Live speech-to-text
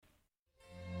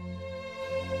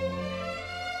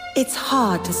It's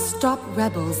hard to stop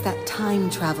rebels that time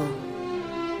travel.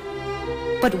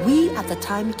 But we at the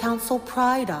Time Council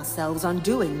pride ourselves on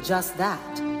doing just that.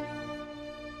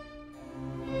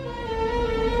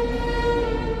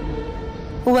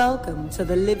 Welcome to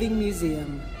the Living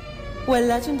Museum, where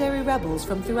legendary rebels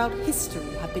from throughout history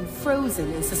have been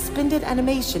frozen in suspended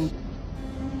animation.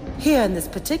 Here in this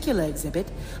particular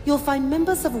exhibit, you'll find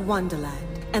members of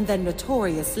Wonderland and their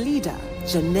notorious leader,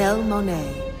 Janelle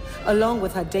Monáe, along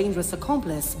with her dangerous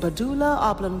accomplice, Badula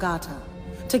Oblongata.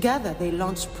 Together, they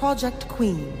launched Project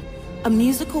Queen, a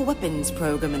musical weapons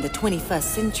program in the 21st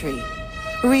century.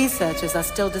 Researchers are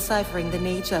still deciphering the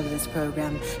nature of this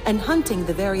program and hunting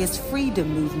the various freedom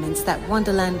movements that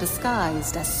Wonderland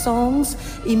disguised as songs,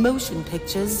 emotion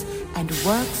pictures, and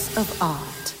works of art.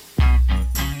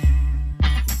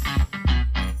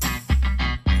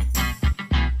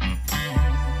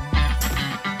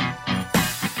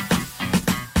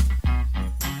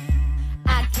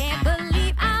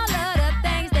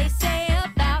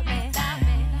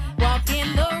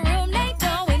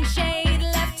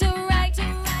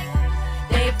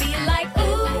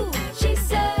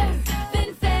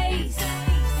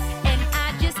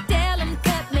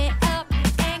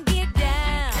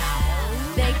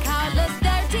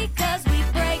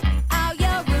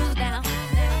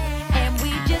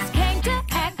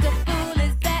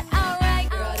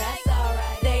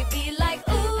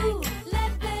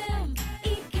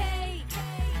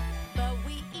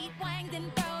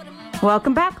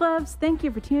 Welcome back, loves. Thank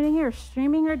you for tuning in or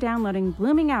streaming or downloading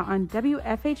Blooming Out on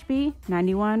WFHB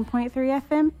 91.3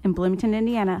 FM in Bloomington,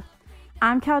 Indiana.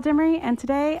 I'm Cal Demery, and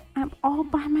today I'm all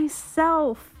by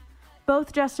myself.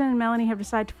 Both Justin and Melanie have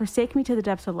decided to forsake me to the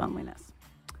depths of loneliness.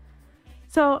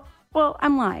 So, well,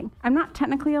 I'm lying. I'm not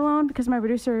technically alone because my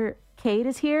producer, Kate,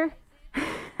 is here.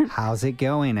 How's it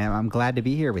going? I'm glad to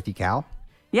be here with you, Cal.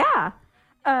 Yeah.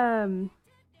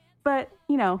 But,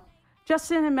 you know,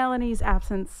 Justin and Melanie's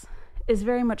absence is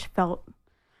very much felt.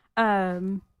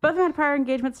 Both have had prior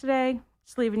engagements today,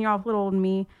 just leaving you off a little old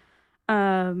me.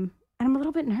 And I'm a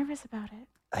little bit nervous about it.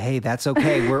 Hey, that's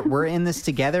okay. We're in this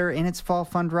together, and it's Fall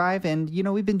Fun Drive. And, you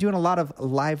know, we've been doing a lot of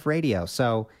live radio.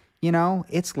 So, you know,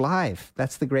 it's live.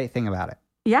 That's the great thing about it.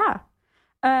 Yeah.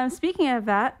 Speaking of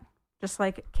that, just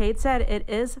like Kate said, it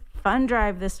is Fun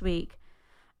Drive this week.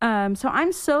 So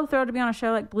I'm so thrilled to be on a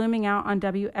show like Blooming Out on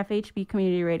WFHB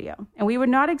Community Radio. And we would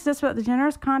not exist without the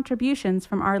generous contributions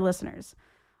from our listeners.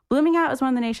 Blooming Out is one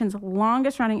of the nation's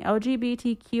longest running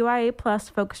LGBTQIA plus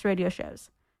focused radio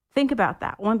shows. Think about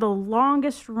that. One of the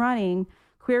longest running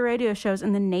queer radio shows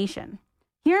in the nation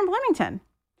here in Bloomington.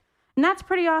 And that's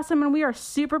pretty awesome. And we are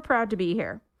super proud to be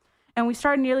here. And we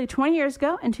started nearly 20 years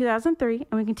ago in 2003.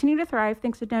 And we continue to thrive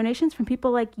thanks to donations from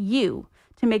people like you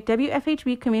to make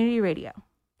WFHB Community Radio.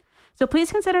 So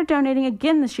please consider donating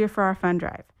again this year for our fund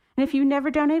drive. And if you never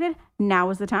donated,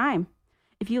 now is the time.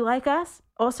 If you like us,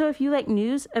 also if you like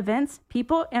news, events,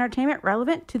 people, entertainment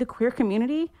relevant to the queer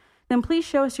community, then please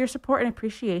show us your support and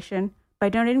appreciation by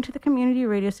donating to the community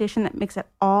radio station that makes it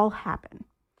all happen.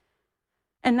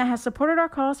 And that has supported our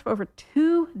cause for over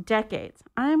 2 decades.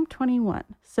 I'm 21,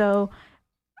 so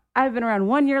I've been around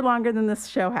 1 year longer than this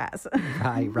show has.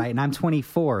 Right. And I'm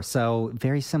 24, so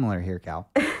very similar here, Cal.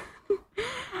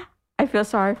 I feel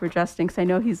sorry for Justin because I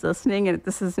know he's listening and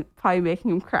this is probably making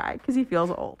him cry because he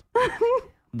feels old.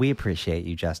 We appreciate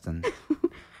you, Justin.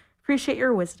 Appreciate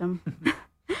your wisdom.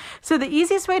 So the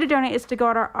easiest way to donate is to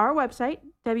go to our website,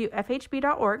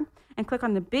 WFHB.org, and click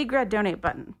on the big red donate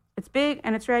button. It's big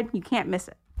and it's red. You can't miss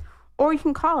it. Or you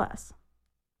can call us.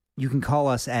 You can call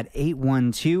us at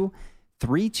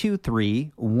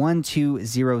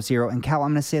 812-323-1200. And Cal,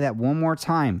 I'm going to say that one more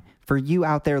time for you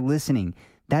out there listening.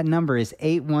 That number is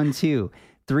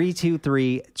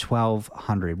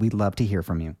 812-323-1200. We'd love to hear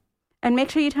from you. And make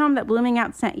sure you tell them that Blooming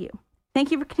Out sent you.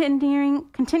 Thank you for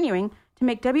continuing to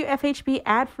make WFHB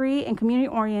ad-free and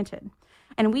community-oriented.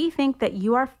 And we think that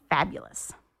you are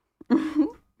fabulous.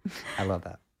 I love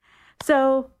that.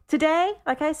 So today,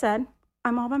 like I said,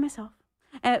 I'm all by myself.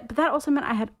 But that also meant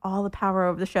I had all the power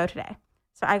over the show today.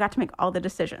 So I got to make all the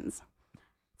decisions.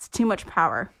 It's too much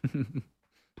power.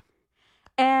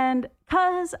 And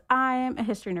because I am a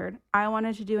history nerd, I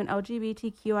wanted to do an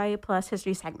LGBTQIA plus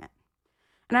history segment.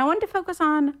 And I wanted to focus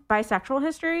on bisexual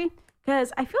history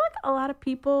because I feel like a lot of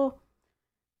people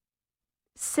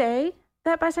say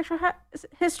that bisexual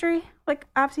history, like,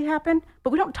 obviously happened,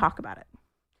 but we don't talk about it.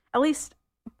 At least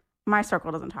my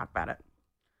circle doesn't talk about it.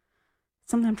 It's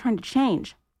something I'm trying to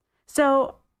change.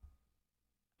 So,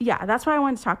 yeah, that's what I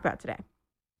wanted to talk about today.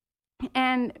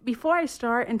 And before I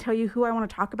start and tell you who I want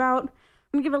to talk about,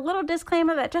 I'm going to give a little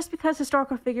disclaimer that just because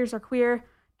historical figures are queer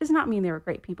does not mean they were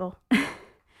great people.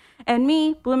 And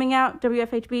me, Blooming Out,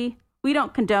 WFHB, we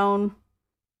don't condone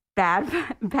bad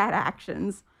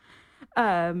actions.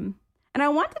 And I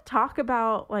want to talk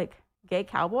about like gay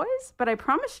cowboys, but I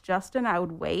promised Justin I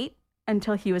would wait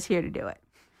until he was here to do it.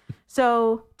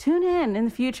 So tune in the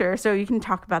future so you can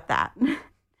talk about that.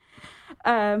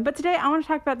 But today I want to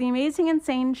talk about the amazing,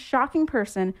 insane, shocking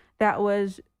person that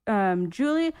was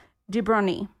Julie de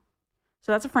Broglie.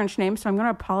 So that's a French name, so I'm going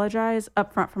to apologize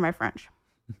up front for my French.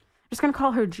 I'm just going to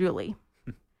call her Julie.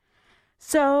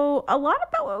 So a lot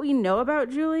about what we know about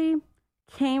Julie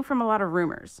came from a lot of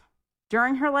rumors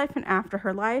during her life and after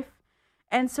her life.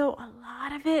 And so a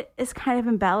lot of it is kind of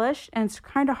embellished, and it's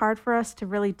kind of hard for us to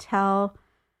really tell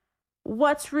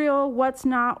what's real, what's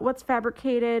not, what's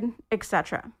fabricated,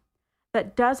 etc.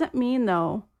 That doesn't mean,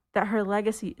 though, that her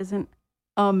legacy isn't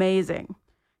amazing,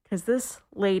 because this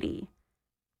lady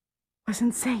was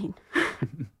insane.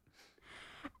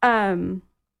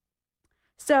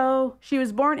 So she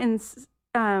was born in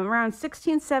around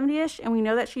 1670-ish, and we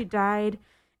know that she died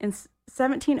in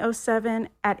 1707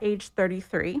 at age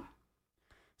 33.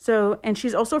 So, and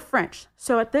she's also French.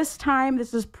 So at this time,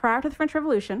 this is prior to the French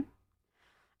Revolution,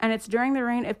 and it's during the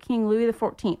reign of King Louis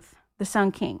XIV, the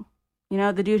Sun King. You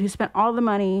know, the dude who spent all the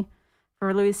money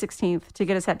for Louis XVI to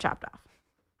get his head chopped off.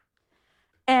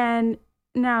 And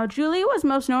now Julie was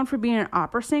most known for being an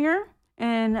opera singer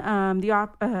in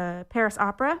the Paris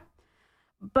Opera,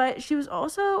 but she was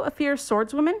also a fierce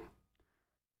swordswoman.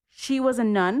 She was a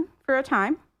nun for a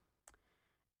time,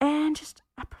 and just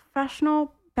a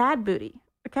professional bad booty,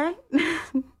 okay?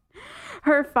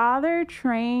 Her father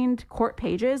trained court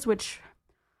pages, which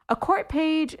a court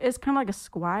page is kind of like a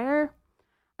squire.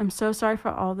 I'm so sorry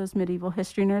for all those medieval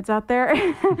history nerds out there.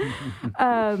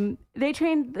 They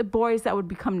trained the boys that would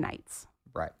become knights.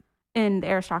 Right. In the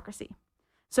aristocracy.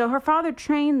 So her father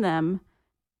trained them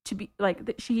to be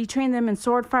like, she trained them in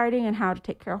sword fighting and how to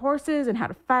take care of horses and how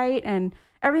to fight and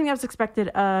everything that was expected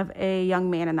of a young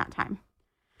man in that time.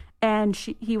 And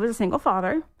he was a single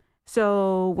father.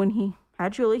 So when he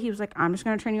had Julie, he was like, I'm just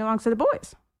going to train you alongside the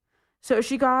boys. So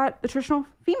she got the traditional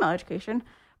female education,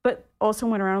 but also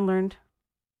went around and learned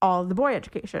all of the boy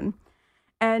education.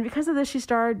 And because of this, she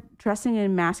started dressing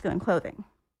in masculine clothing.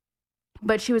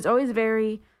 But she was always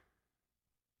very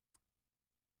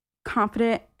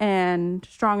confident and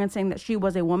strong in saying that she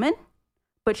was a woman,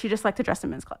 but she just liked to dress in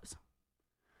men's clothes.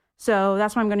 So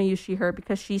that's why I'm going to use she, her,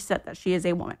 because she said that she is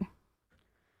a woman.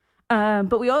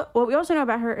 But what we also know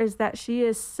about her is that she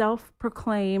is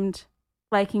self-proclaimed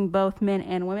liking both men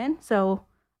and women. So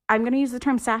I'm going to use the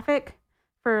term sapphic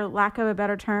for lack of a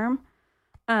better term.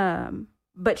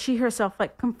 But she herself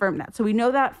confirmed that. So we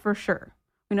know that for sure.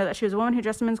 We know that she was a woman who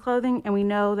dressed in men's clothing, and we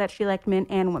know that she liked men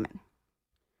and women.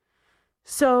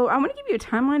 So I'm going to give you a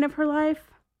timeline of her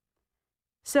life.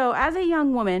 So as a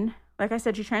young woman, like I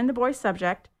said, she trained the boys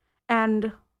subject,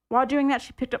 and while doing that,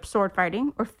 she picked up sword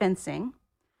fighting or fencing,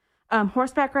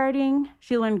 horseback riding.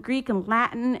 She learned Greek and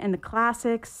Latin and the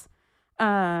classics.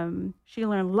 She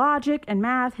learned logic and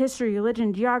math, history,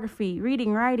 religion, geography,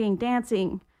 reading, writing,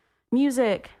 dancing,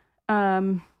 music,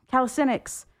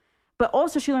 calisthenics. But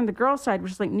also she learned the girls' side,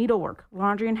 which is like needlework,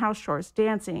 laundry and house chores,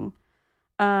 dancing,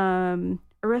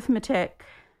 arithmetic,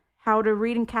 how to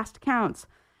read and cast accounts,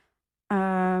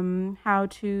 how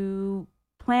to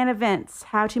plan events,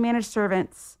 how to manage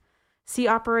servants, see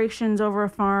operations over a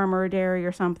farm or a dairy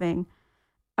or something.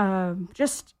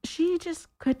 She just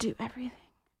could do everything.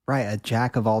 Right, a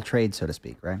jack of all trades, so to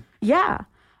speak, right? Yeah.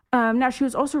 Now, she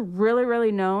was also really,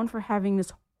 really known for having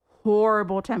this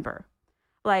horrible temper.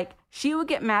 Like, she would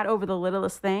get mad over the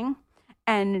littlest thing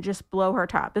and just blow her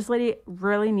top. This lady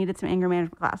really needed some anger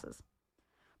management classes.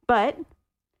 But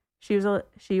she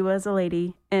was a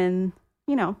lady in,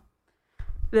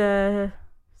 the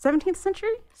 17th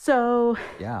century. So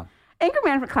yeah, anger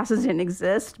management classes didn't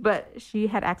exist, but she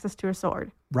had access to her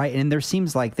sword. Right, and there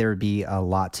seems like there would be a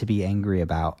lot to be angry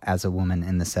about as a woman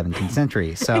in the 17th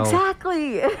century. So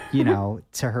exactly.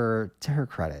 To her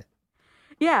credit.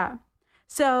 Yeah.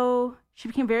 So she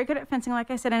became very good at fencing,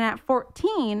 like I said, and at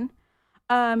 14,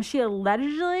 she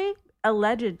allegedly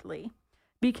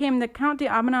became the Count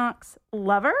d'Armagnac's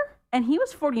lover, and he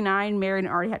was 49, married, and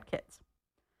already had kids.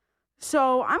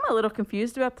 So I'm a little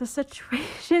confused about the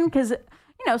situation because,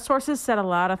 sources said a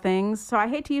lot of things. So I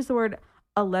hate to use the word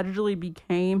allegedly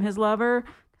became his lover.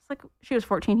 It's she was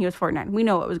 14, he was 49. We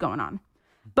know what was going on.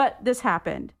 But this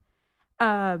happened.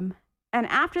 And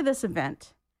after this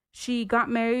event, she got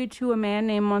married to a man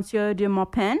named Monsieur de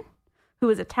Maupin, who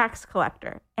was a tax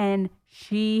collector, and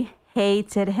she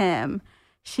hated him.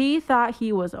 She thought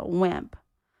he was a wimp.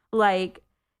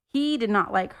 He did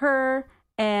not like her,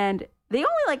 And they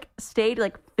only like stayed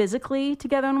like physically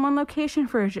together in one location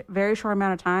for a very short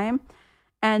amount of time.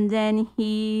 And then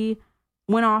he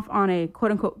went off on a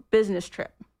quote unquote business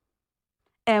trip.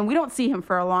 And we don't see him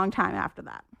for a long time after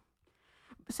that.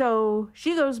 So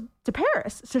she goes to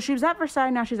Paris. So she was at Versailles.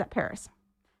 Now she's at Paris.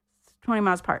 It's 20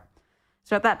 miles apart.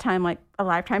 So at that time, like a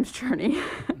lifetime's journey.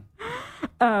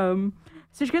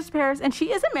 So she goes to Paris, and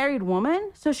she is a married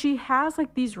woman. So she has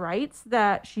like these rights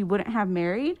that she wouldn't have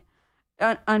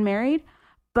unmarried.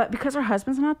 But because her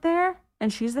husband's not there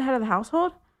and she's the head of the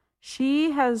household,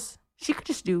 she could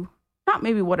just do not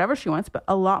maybe whatever she wants, but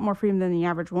a lot more freedom than the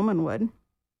average woman would.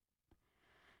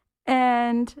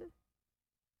 And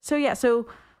so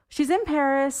she's in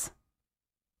Paris,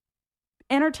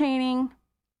 entertaining,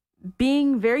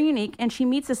 being very unique, and she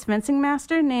meets this fencing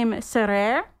master named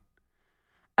Serrer.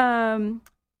 And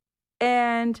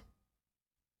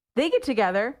they get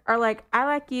together, are like, I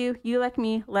like you, you like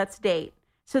me, let's date.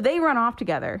 So they run off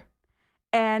together,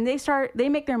 and they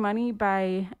make their money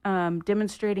by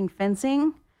demonstrating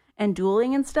fencing and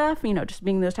dueling and stuff, just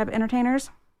being those type of entertainers.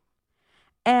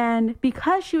 And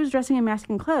because she was dressing in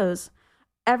masculine clothes,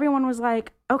 everyone was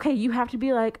like, okay, you have to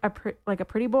be like a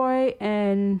pretty boy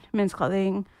in men's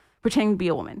clothing, pretending to be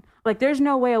a woman. Like, there's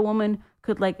no way a woman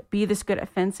could like be this good at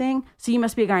fencing, so you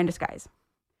must be a guy in disguise.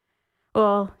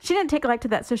 Well, she didn't take light to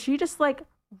that, so she just like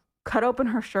cut open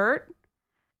her shirt,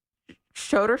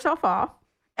 showed herself off,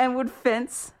 and would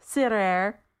fence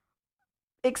Serrer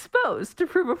exposed to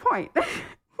prove a point.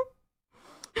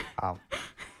 Wow.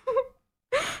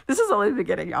 This is only the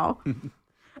beginning, y'all.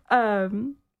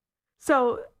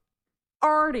 So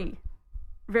already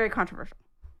very controversial,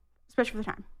 especially for the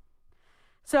time.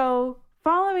 So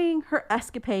following her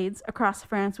escapades across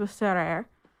France with Serrer,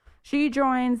 she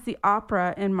joins the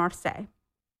opera in Marseille,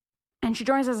 and she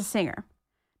joins as a singer.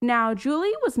 Now,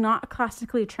 Julie was not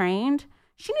classically trained.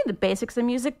 She knew the basics of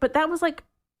music, but that was like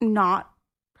not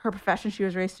her profession she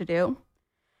was raised to do.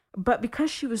 But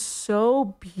because she was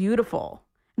so beautiful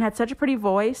and had such a pretty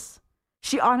voice,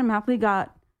 she automatically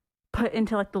got put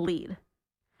into like the lead.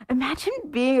 Imagine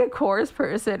being a chorus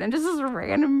person and just this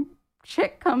random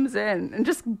chick comes in and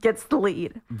just gets the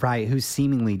lead. Right, who's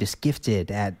seemingly just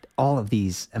gifted at all of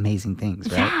these amazing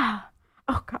things, right? Yeah.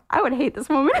 Oh, God, I would hate this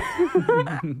woman.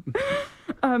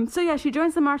 She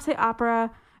joins the Marseille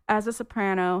Opera as a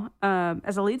soprano,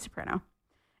 as a lead soprano.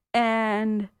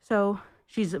 And so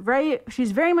she's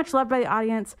very much loved by the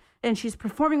audience, and she's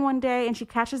performing one day, and she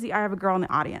catches the eye of a girl in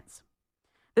the audience.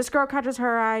 This girl catches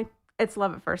her eye. It's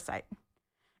love at first sight.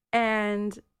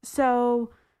 And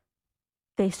so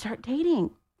they start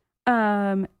dating.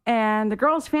 And the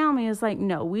girl's family is like,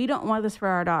 no, we don't want this for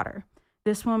our daughter.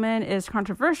 This woman is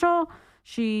controversial.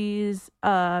 She's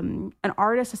an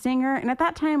artist, a singer. And at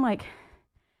that time, like,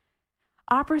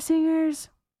 opera singers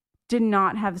did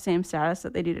not have the same status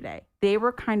that they do today. They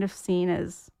were kind of seen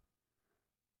as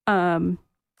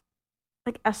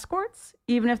like escorts,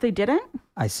 even if they didn't.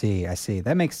 I see.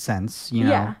 That makes sense, you know.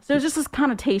 Yeah, so there's just this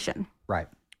connotation. Right.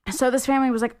 So this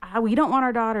family was like, we don't want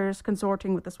our daughters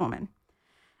consorting with this woman.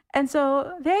 And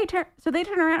so they turn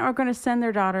around and are going to send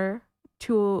their daughter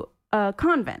to a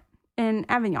convent in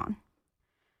Avignon.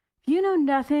 If you know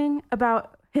nothing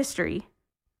about history,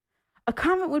 a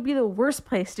convent would be the worst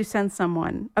place to send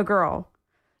a girl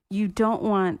you don't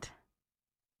want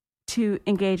to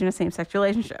engage in a same-sex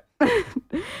relationship.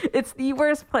 It's the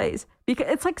worst place because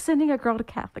it's like sending a girl to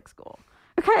Catholic school.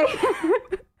 Okay?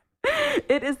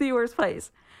 It is the worst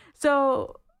place.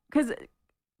 So, because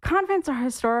convents are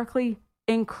historically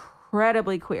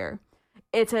incredibly queer.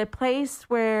 It's a place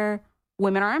where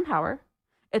women are in power.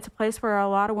 It's a place where a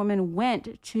lot of women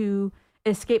went to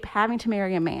escape having to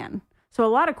marry a man. So a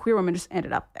lot of queer women just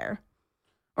ended up there.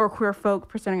 Or queer folk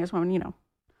presenting as women, you know.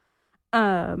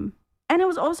 And it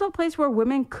was also a place where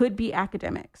women could be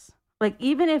academics. Like,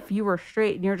 even if you were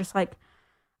straight and you're just like,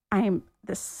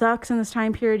 this sucks in this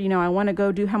time period, you know, I want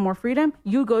to have more freedom.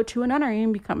 You go to a nunnery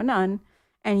and become a nun,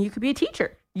 and you could be a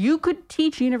teacher. You could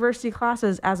teach university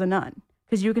classes as a nun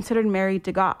because you're considered married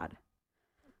to God.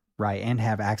 Right, and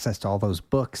have access to all those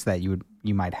books that you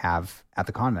might have at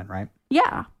the convent, right?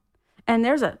 Yeah. And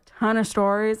there's a ton of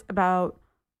stories about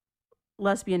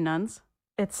lesbian nuns.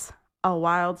 It's a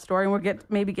wild story, and we'll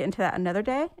maybe get into that another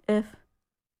day if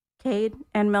Cade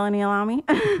and Melanie allow me.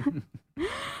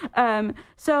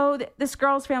 So this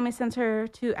girl's family sends her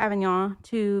to Avignon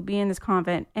to be in this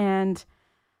convent, and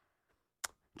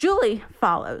Julie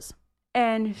follows.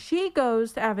 And she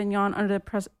goes to Avignon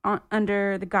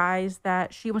under the guise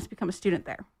that she wants to become a student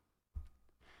there.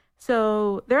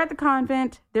 So they're at the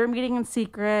convent. They're meeting in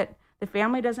secret. The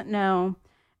family doesn't know.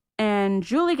 And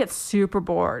Julie gets super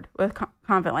bored with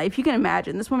convent life. You can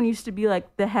imagine, this woman used to be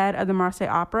like the head of the Marseille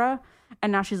Opera,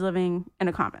 and now she's living in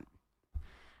a convent.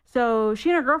 So she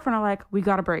and her girlfriend are like, we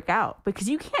got to break out, because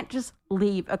you can't just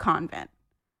leave a convent.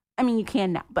 I mean, you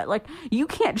can now, but like you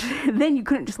can't, then you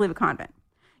couldn't just leave a convent.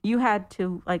 You had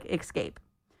to like escape.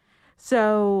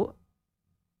 So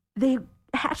they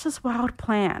hatched this wild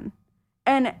plan.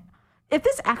 And if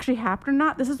this actually happened or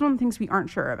not, this is one of the things we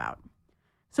aren't sure about.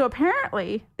 So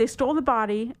apparently they stole the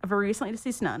body of a recently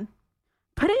deceased nun,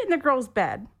 put it in the girl's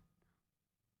bed,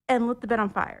 and lit the bed on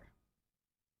fire.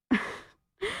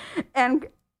 and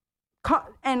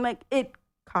it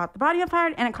caught the body on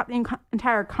fire, and it caught the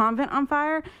entire convent on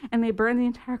fire, and they burned the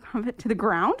entire convent to the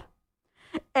ground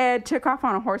and took off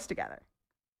on a horse together.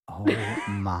 Oh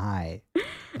my.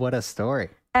 What a story.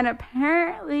 And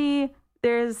apparently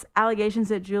there's allegations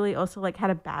that Julie also like had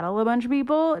to battle a bunch of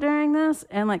people during this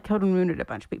and like killed and wounded a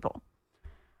bunch of people.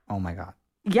 Oh my God.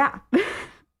 Yeah.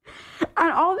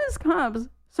 And all this comes,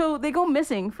 so they go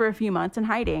missing for a few months in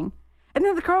hiding, and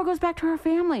then the girl goes back to her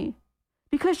family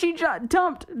because she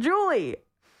dumped Julie.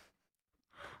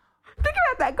 Think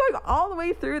about that, going all the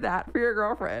way through that for your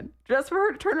girlfriend, just for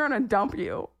her to turn around and dump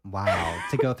you. Wow.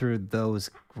 To go through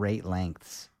those great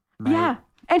lengths. Right? Yeah.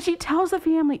 And she tells the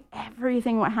family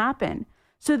everything what happened.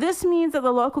 So this means that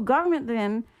the local government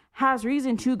then has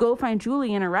reason to go find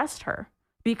Julie and arrest her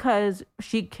because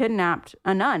she kidnapped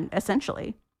a nun,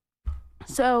 essentially.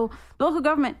 So the local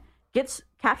government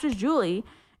captures Julie,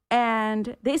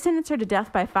 and they sentence her to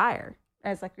death by fire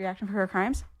as like reaction for her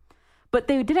crimes. But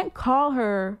they didn't call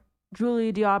her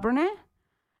Julie d'Aubernay.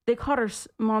 They called her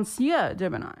Monsieur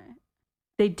d'Aubernay.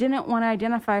 They didn't want to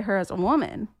identify her as a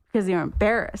woman because they were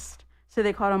embarrassed. So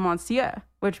they called him Monsieur,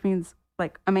 which means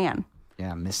like a man.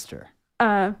 Yeah, Mr.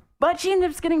 But she ends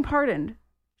up getting pardoned.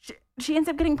 She ends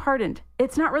up getting pardoned.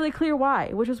 It's not really clear why,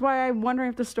 which is why I'm wondering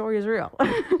if the story is real.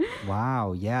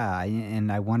 Wow, yeah.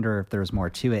 And I wonder if there's more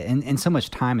to it. And so much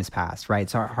time has passed, right?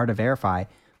 It's hard to verify.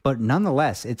 But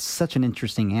nonetheless, it's such an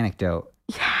interesting anecdote.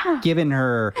 Yeah. Given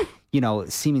her,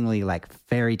 seemingly like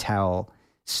fairy tale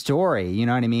story, you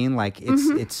know what I mean? Like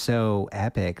it's so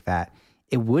epic that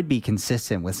it would be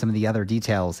consistent with some of the other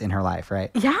details in her life,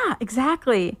 right? Yeah,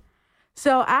 exactly.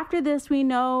 So after this, we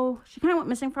know she kind of went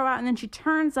missing for a while, and then she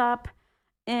turns up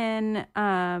in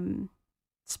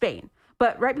Spain.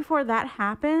 But right before that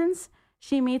happens,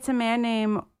 she meets a man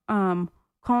named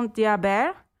Comte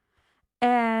d'Albert,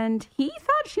 and he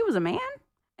thought she was a man.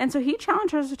 And so he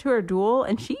challenged her to a duel,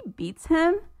 and she beats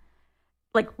him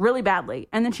like really badly.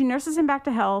 And then she nurses him back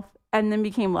to health, and then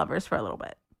became lovers for a little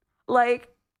bit. Like,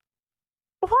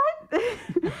 what?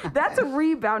 That's a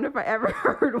rebound if I ever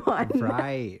heard one.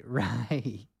 Right.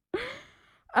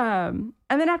 And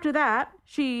then after that,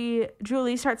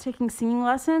 Julie starts taking singing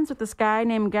lessons with this guy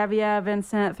named Xavier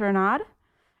Vincent Threnard,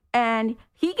 and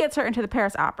he gets her into the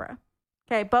Paris Opera.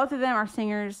 Okay, both of them are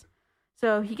singers,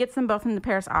 so he gets them both in the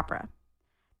Paris Opera.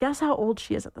 Guess how old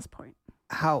she is at this point?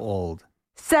 How old?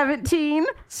 17.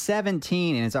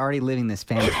 17, and is already living this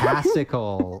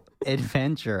fantastical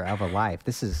adventure of a life.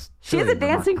 She's a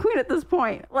dancing queen at this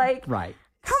point. Like, right.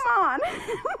 Come on.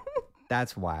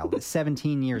 That's wild.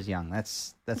 17 years young.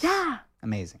 That's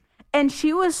amazing. And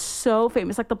she was so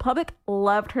famous. Like, the public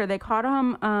loved her. They called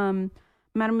her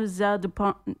Mademoiselle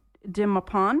de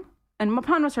Maupin. And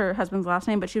Maupin was her husband's last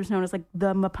name, but she was known as like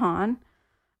the Maupin.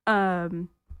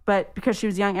 But because she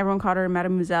was young, everyone called her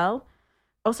Mademoiselle.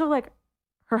 Also, like,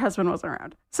 her husband wasn't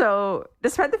around. So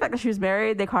despite the fact that she was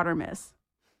married, they called her Miss.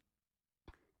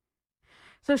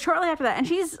 So shortly after that, and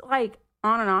she's like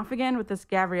on and off again with this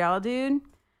Gabrielle dude,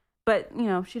 but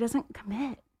she doesn't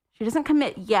commit. She doesn't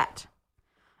commit yet.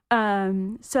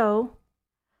 So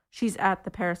she's at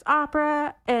the Paris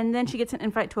Opera, and then she gets an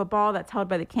invite to a ball that's held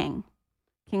by the king.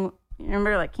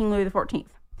 Remember, like King Louis XIV.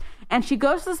 And she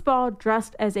goes to this ball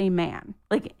dressed as a man,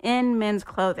 like in men's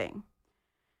clothing.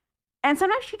 And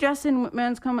sometimes she dressed in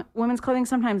women's clothing,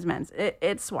 sometimes men's.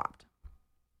 It's swapped.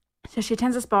 So she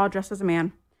attends this ball dressed as a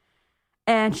man.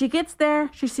 And she gets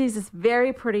there. She sees this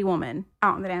very pretty woman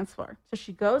out on the dance floor. So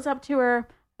she goes up to her.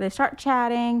 They start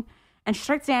chatting. And she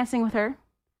starts dancing with her.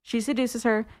 She seduces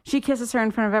her. She kisses her in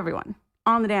front of everyone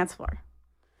on the dance floor.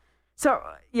 So,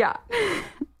 yeah.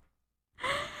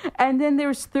 And then there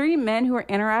was 3 men who were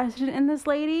interested in this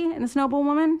lady, in this noble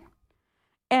woman.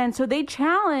 And so they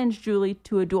challenged Julie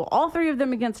to a duel, all 3 of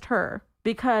them against her,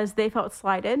 because they felt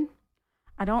slighted.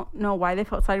 I don't know why they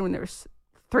felt slighted when there was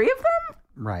 3 of them.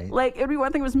 Right. Like, it'd be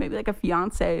one thing it was maybe like a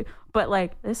fiance, but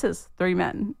like, this is 3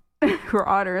 men who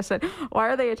are interested. Why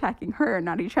are they attacking her and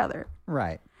not each other?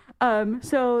 Right.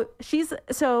 So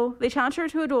they challenged her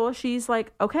to a duel. She's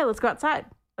like, okay, let's go outside.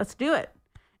 let's do it.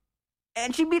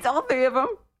 And she beats all 3 of them.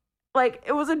 Like,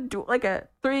 it was a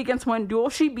 3-against-1 duel.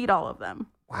 She beat all of them.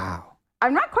 Wow.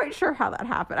 I'm not quite sure how that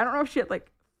happened. I don't know if she had,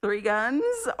 like, 3 guns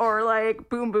or, like,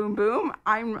 boom, boom, boom.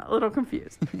 I'm a little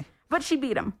confused. But she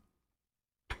beat him.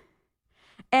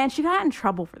 And she got in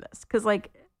trouble for this because,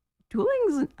 like,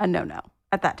 dueling's a no-no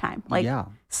at that time. Like,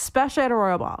 especially at a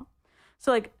royal ball.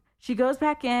 So, like, she goes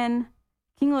back in.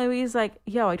 King Louis is like,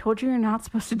 yo, I told you you're not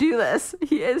supposed to do this.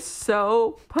 He is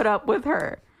so put up with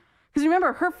her. Because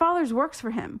remember, her father's works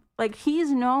for him. Like,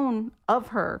 he's known of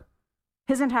her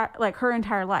her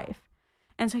entire life.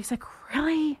 And so he's like,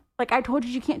 really? Like, I told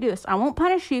you can't do this. I won't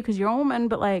punish you because you're a woman,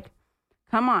 but, like,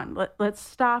 come on, let's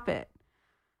stop it.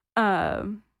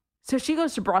 So she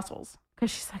goes to Brussels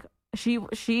because she's like,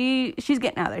 she's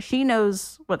getting out of there. She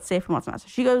knows what's safe and what's not. So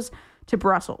she goes to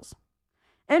Brussels.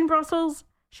 In Brussels,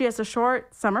 she has a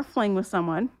short summer fling with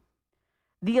someone,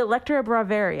 the Elector of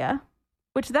Bavaria,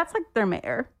 which that's like their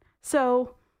mayor.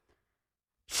 So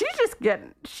she's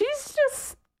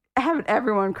just having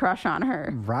everyone crush on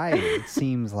her. Right. It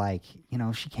seems like,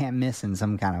 she can't miss in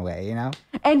some kind of way,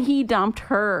 And he dumped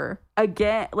her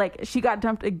again. Like, she got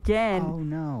dumped again. Oh,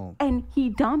 no. And he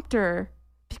dumped her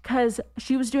because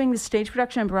she was doing the stage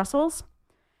production in Brussels.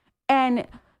 And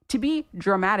to be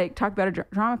dramatic, talk about a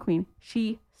drama queen,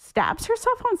 she stabs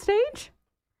herself on stage.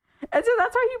 And so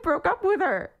that's why he broke up with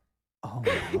her. Oh,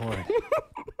 my Lord.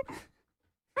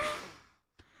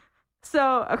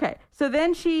 So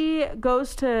then she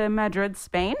goes to Madrid,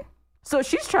 Spain. So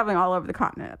she's traveling all over the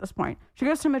continent at this point. She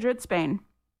goes to Madrid, Spain,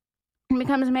 and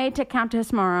becomes maid to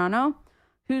Countess Marano,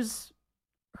 who's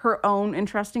her own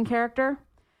interesting character.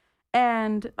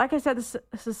 And like I said, this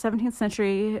is 17th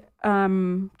century,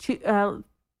 about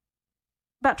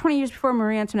 20 years before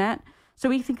Marie Antoinette. So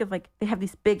we think of, like, they have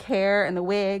these big hair and the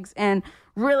wigs and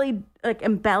really, like,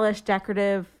 embellished,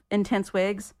 decorative, intense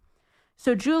wigs.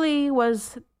 So Julie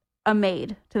was a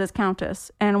maid to this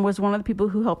countess and was one of the people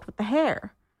who helped with the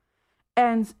hair.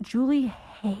 And Julie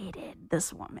hated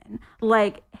this woman,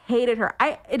 like, hated her.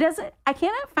 I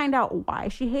cannot find out why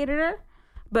she hated her,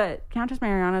 but Countess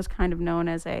Mariana is kind of known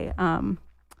as a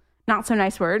not so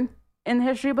nice word in the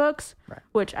history books, right.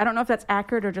 Which I don't know if that's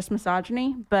accurate or just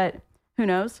misogyny, but who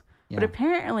knows? Yeah. But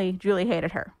apparently Julie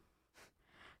hated her.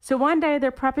 So one day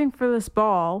they're prepping for this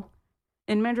ball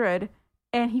in Madrid,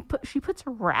 and she puts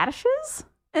radishes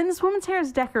in this woman's hair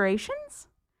as decorations.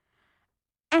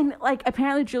 And, like,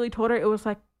 apparently Julie told her it was,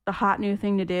 like, the hot new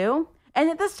thing to do. And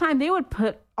at this time, they would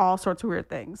put all sorts of weird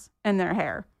things in their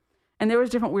hair. And there was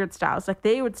different weird styles. Like,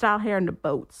 they would style hair into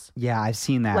boats. Yeah, I've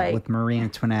seen that, like, with Marie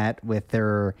Antoinette, with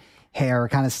their hair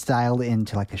kind of styled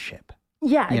into, like, a ship.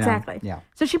 Yeah, exactly. Yeah.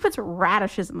 So she puts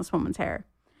radishes in this woman's hair.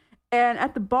 And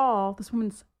at the ball, this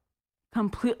woman's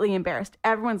completely embarrassed.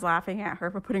 Everyone's laughing at her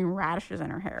for putting radishes in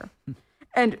her hair.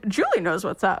 And Julie knows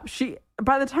what's up.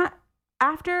 By the time,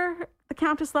 after the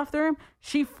Countess left the room,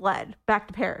 she fled back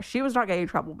to Paris. She was not getting in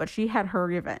trouble, but she had her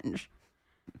revenge.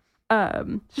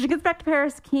 So she gets back to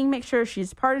Paris. The king makes sure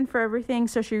she's pardoned for everything,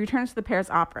 so she returns to the Paris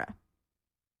Opera.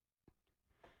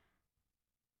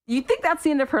 You'd think that's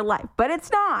the end of her life, but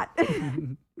it's not.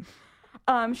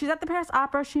 She's at the Paris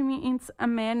Opera. She meets a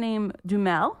man named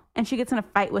Dumel, and she gets in a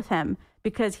fight with him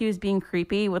because he was being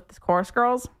creepy with the chorus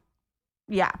girls.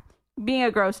 Yeah, being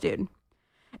a gross dude.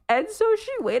 And so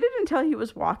she waited until he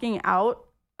was walking out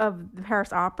of the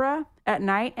Paris Opera at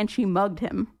night, and she mugged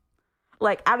him.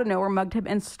 Like, out of nowhere, mugged him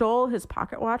and stole his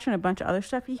pocket watch and a bunch of other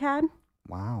stuff he had.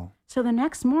 Wow. So the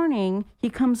next morning, he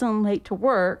comes in late to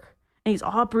work, and he's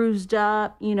all bruised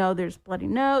up. There's bloody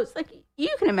nose. Like,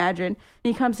 you can imagine. And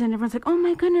he comes in, and everyone's like, oh,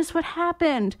 my goodness, what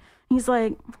happened? And he's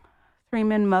like, 3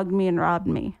 men mugged me and robbed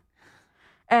me.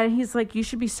 And he's like, you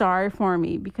should be sorry for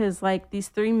me because, like, these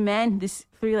 3 men, these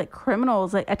 3, like,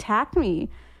 criminals, like, attacked me.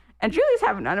 And Julie's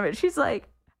having none of it. She's like,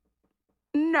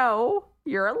 no,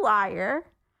 you're a liar.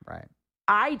 Right.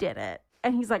 I did it.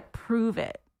 And he's like, prove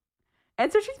it.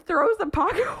 And so she throws the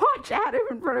pocket watch at him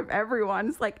in front of everyone.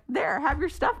 It's like, there, have your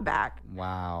stuff back.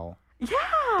 Wow. Yeah.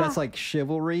 That's like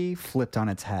chivalry flipped on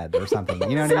its head or something.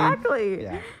 You know exactly.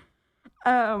 what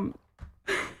I mean?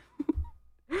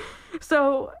 Yeah.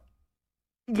 So,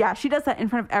 yeah, she does that in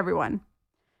front of everyone.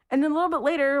 And then a little bit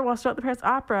later, while still at the Paris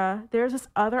Opera, there's this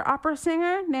other opera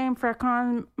singer named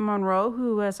Fréquence Monroe,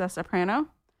 who was a soprano.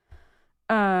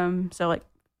 So, like,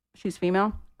 she's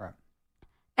female. Right.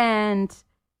 And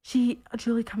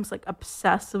Julie comes, like,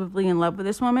 obsessively in love with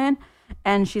this woman.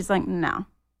 And she's like, no,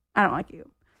 I don't like you.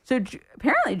 So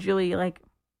apparently Julie, like,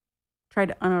 tried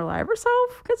to unalive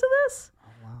herself because of this. Oh,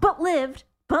 wow. But lived.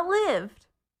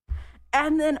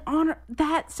 And then on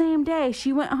that same day,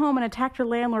 she went home and attacked her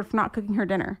landlord for not cooking her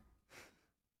dinner.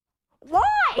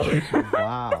 Why?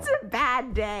 Wow. It's a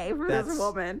bad day for this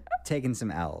woman. Taking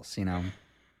some L's, you know?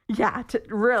 Yeah,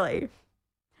 really.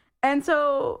 And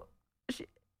so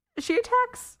she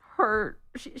attacks her.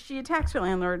 She attacks her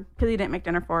landlord because he didn't make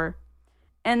dinner for her.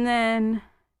 And then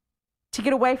to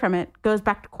get away from it, goes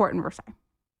back to court in Versailles.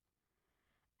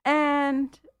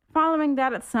 And following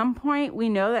that, at some point, we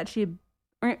know that if you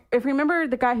remember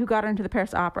the guy who got her into the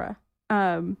Paris Opera,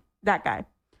 that guy,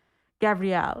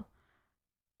 Gabriel,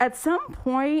 at some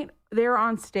point, they were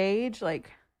on stage,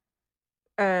 like,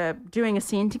 doing a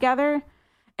scene together.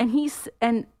 And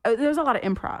there was a lot of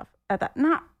improv at that.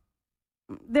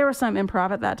 There was some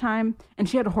improv at that time. And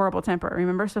she had a horrible temper,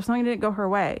 remember? So if something didn't go her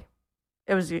way,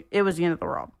 it was the end of the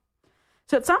world.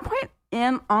 So at some point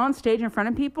on stage in front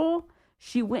of people,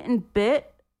 she went and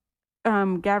bit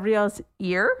Gabrielle's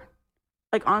ear,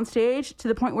 like on stage, to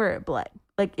the point where it bled.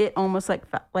 Like it almost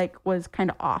was kind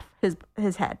of off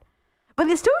his head. But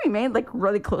they still remained like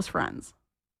really close friends.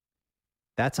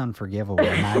 That's unforgivable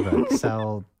in my book.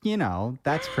 So,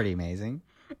 that's pretty amazing.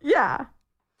 Yeah.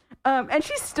 And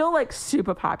she's still like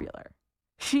super popular.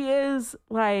 She is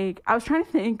like, I was trying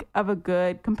to think of a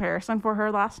good comparison for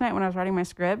her last night when I was writing my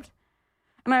script.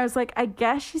 And I was like, I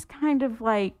guess she's kind of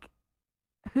like,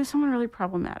 who's someone really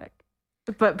problematic,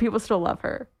 but people still love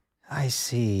her. I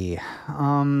see.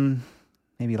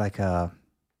 Maybe like a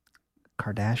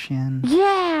Kardashian.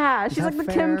 Yeah, Is she's like the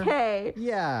fair? Kim K.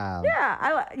 Yeah.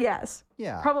 Yeah, yes.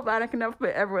 Yeah. Problematic enough, but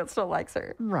everyone still likes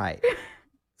her. Right.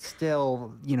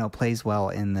 Still, plays well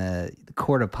in the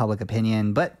court of public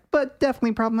opinion, but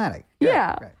definitely problematic.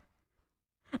 Yeah.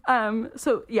 Right.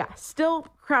 So yeah, still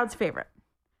crowd's favorite.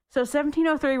 So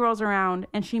 1703 rolls around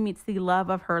and she meets the love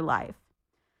of her life.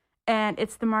 And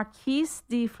it's the Marquise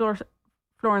de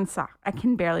Florensac. I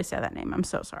can barely say that name. I'm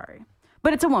so sorry.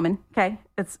 But it's a woman, okay?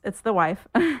 It's the wife.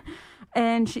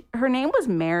 And her name was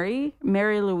Mary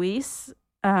Louise.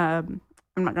 I'm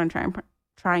not going to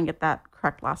try and get that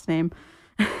correct last name.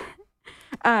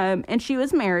 And she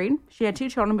was married. She had 2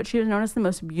 children, but she was known as the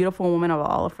most beautiful woman of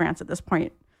all of France at this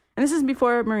point. And this is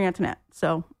before Marie Antoinette.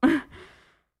 So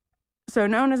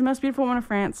known as the most beautiful woman of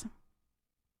France.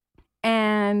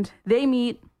 And they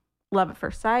meet, love at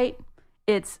first sight.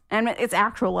 It's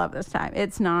actual love this time.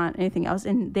 It's not anything else.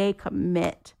 And they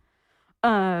commit.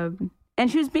 And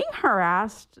she was being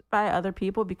harassed by other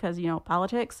people because,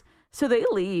 politics. So they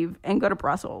leave and go to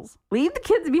Brussels. Leave the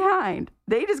kids behind.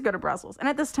 They just go to Brussels. And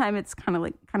at this time, it's kind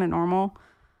of normal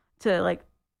to like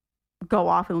go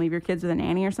off and leave your kids with a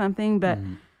nanny or something. But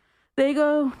they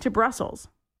go to Brussels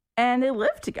and they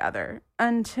live together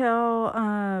until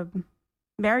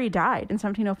Mary died in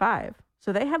 1705.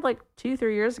 So they had like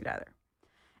 2-3 years together.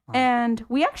 Wow. And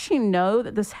we actually know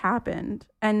that this happened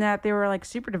and that they were like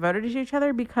super devoted to each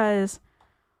other because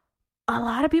a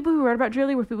lot of people who wrote about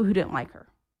Julie were people who didn't like her.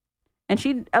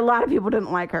 And a lot of people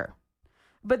didn't like her.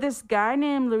 But this guy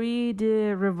named Louis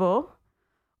de Rivaux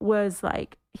was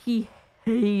like, he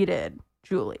hated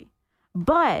Julie.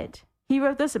 But he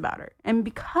wrote this about her. And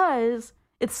because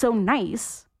it's so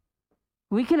nice,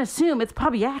 we can assume it's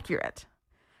probably accurate.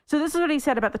 So this is what he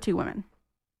said about the 2 women.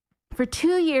 For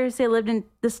 2 years, they lived in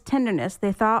this tenderness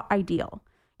they thought ideal,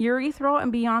 urethral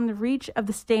and beyond the reach of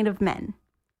the stain of men.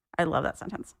 I love that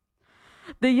sentence.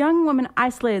 The young women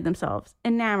isolated themselves,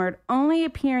 enamored, only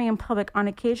appearing in public on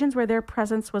occasions where their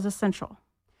presence was essential.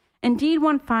 Indeed,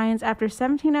 one finds, after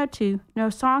 1702, no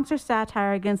songs or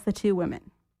satire against the 2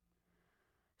 women.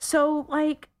 So,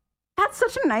 like, that's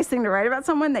such a nice thing to write about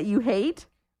someone that you hate.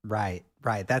 Right.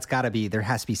 That's got to be, there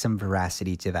has to be some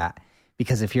veracity to that.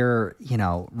 Because if you're,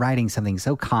 writing something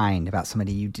so kind about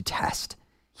somebody you detest,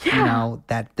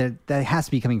 that has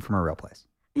to be coming from a real place.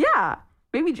 Yeah.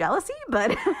 Maybe jealousy,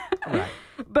 but right.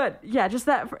 But yeah, just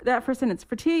that first sentence.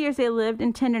 For 2 years, they lived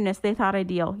in tenderness they thought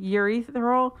ideal,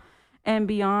 urethral, and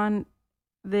beyond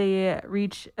the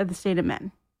reach of the state of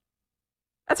men.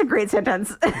 That's a great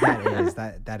sentence.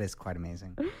 That is quite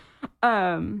amazing.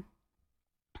 And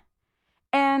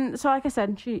so, like I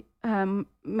said, she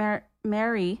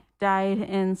Mary died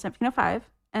in 1705,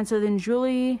 and so then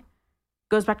Julie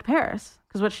goes back to Paris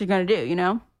because what's she going to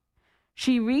do?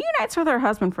 She reunites with her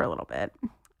husband for a little bit.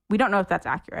 We don't know if that's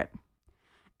accurate.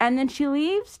 And then she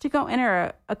leaves to go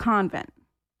enter a convent.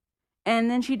 And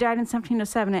then she died in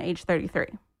 1707 at age 33.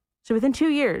 So within 2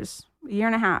 years, a year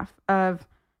and a half of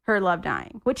her love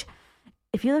dying, which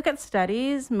if you look at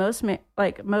studies, most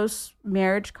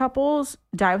marriage couples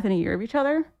die within a year of each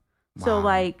other. Wow.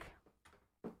 So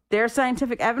there's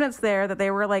scientific evidence there that they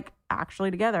were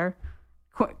actually together.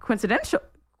 Coincidental.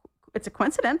 It's a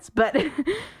coincidence, but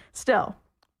still.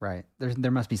 Right.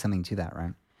 There must be something to that,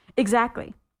 right?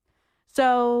 Exactly.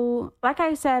 So, like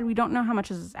I said, we don't know how much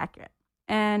this is accurate.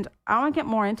 And I want to get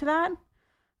more into that,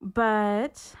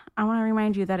 but I want to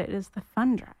remind you that it is the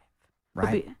fun drive.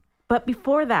 Right. But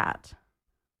before that,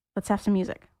 let's have some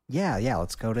music. Yeah.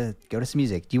 Let's go to some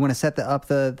music. Do you want to set up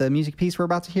the music piece we're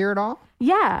about to hear at all?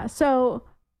 Yeah. So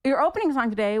your opening song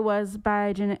today was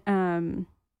by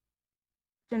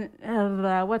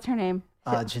what's her name?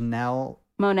 Janelle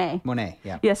Monáe.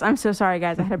 Yeah. Yes, I'm so sorry,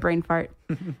 guys. I had a brain fart.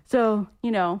 So,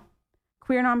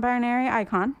 queer non-binary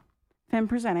icon, femme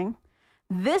presenting.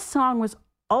 This song was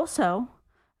also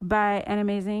by an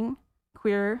amazing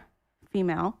queer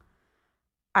female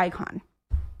icon.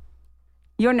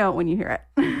 You'll know it when you hear it.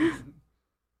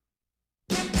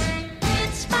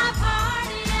 It's my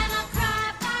party and I'll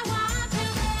cry if I want to,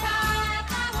 cry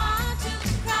if I want to,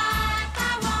 cry if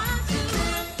I want to.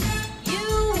 You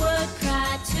would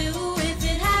cry too if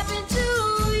it happened to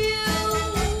you.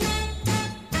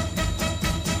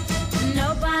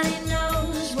 Nobody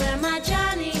knows where my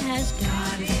Johnny has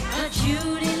gone, but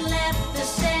Judy left the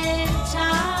same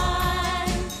time.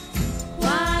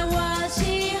 Why was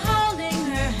he holding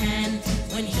her hand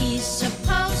when he's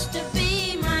supposed to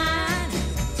be mine?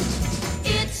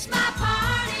 It's my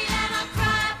party and I'll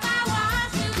cry if I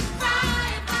want to,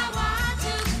 cry if I want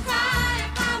to, cry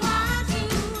if I want to.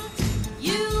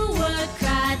 You would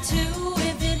cry too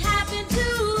if it happened to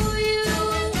you.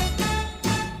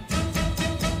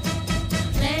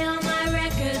 Play all my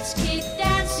records, keep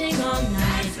dancing all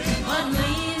night, but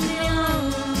leave me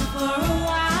alone for a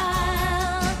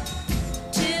while.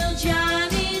 Till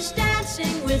Johnny's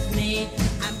dancing with me,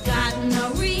 I've got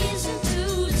no reason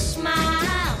to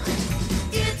smile.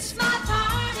 It's my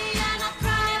party and I'll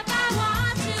cry if I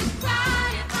want to,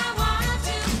 cry if I want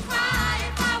to, cry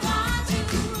if I want to.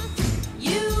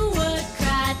 You would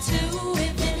cry too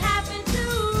if it happened to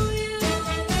you.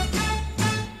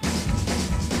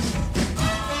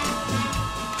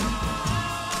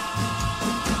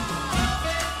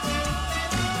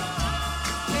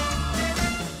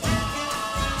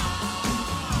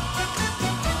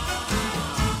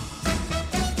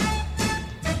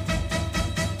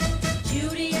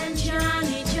 Judy and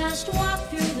Johnny just walked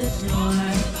through the door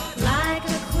like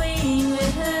a queen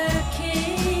with her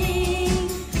king.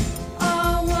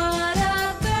 Oh, what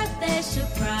a birthday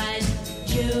surprise!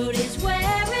 Judy's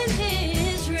wearing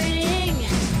his ring.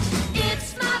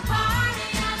 It's my party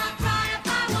and I'll cry if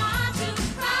I want to,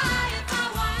 cry if I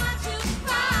want to,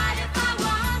 cry if I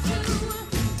want to.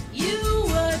 You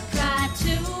would cry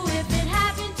too if it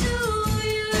happened to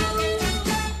you.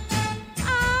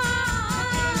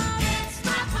 It's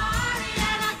my party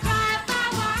and I'll cry if I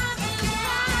want to,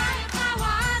 cry if I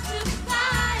want to,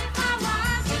 cry if I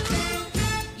want to.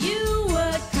 You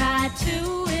would cry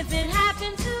too if it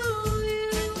happened to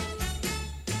you.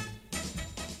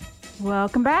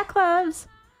 Welcome back, loves.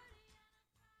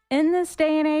 In this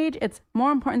day and age, it's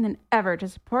more important than ever to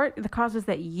support the causes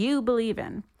that you believe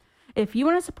in. If you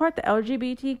want to support the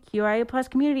LGBTQIA plus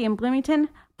community in Bloomington,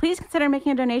 please consider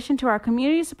making a donation to our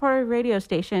community-supported radio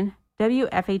station,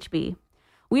 WFHB.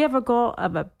 We have a goal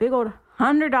of a big old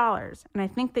 $100, and I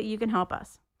think that you can help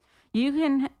us. You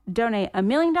can donate $1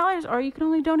 million, or you can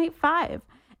only donate $5 million.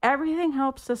 Everything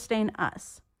helps sustain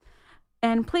us.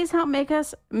 And please help make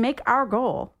our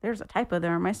goal. There's a typo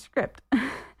there in my script.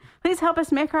 Please help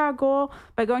us make our goal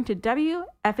by going to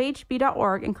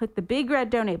WFHB.org and click the big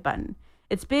red donate button.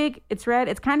 It's big, it's red,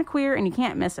 it's kind of queer, and you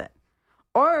can't miss it.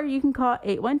 Or you can call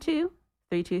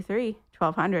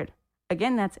 812-323-1200.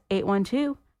 Again, that's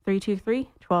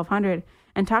 812-323-1200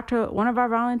 and talk to one of our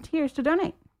volunteers to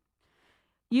donate.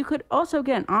 You could also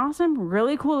get an awesome,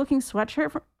 really cool looking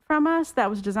sweatshirt from us that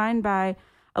was designed by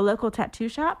a local tattoo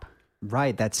shop.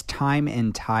 Right. That's Time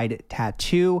and Tide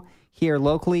Tattoo here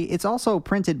locally. It's also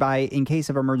printed by In Case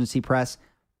of Emergency Press,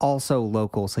 also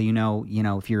local. So you know,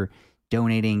 if you're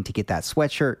donating to get that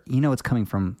sweatshirt, it's coming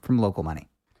from local money.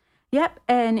 Yep.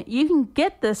 And you can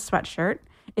get this sweatshirt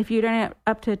if you donate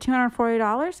up to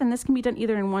 $240. And this can be done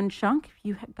either in one chunk, if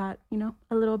you got,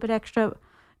 a little bit extra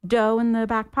dough in the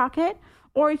back pocket,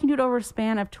 or you can do it over a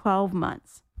span of 12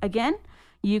 months. Again,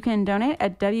 you can donate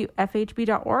at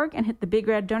WFHB.org and hit the big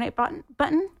red donate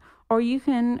button, or you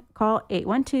can call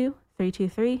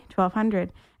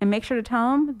 812-323-1200 and make sure to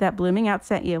tell them that BloomingOUT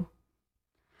sent you.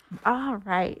 All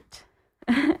right.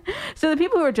 So the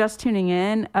people who are just tuning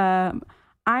in, I'm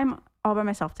all by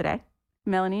myself today.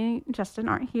 Melanie and Justin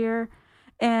aren't here,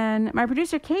 and my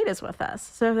producer Kate is with us.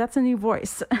 So that's a new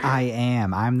voice. I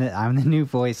am. I'm the new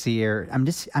voice here. I'm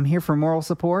here for moral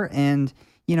support, and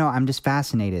I'm just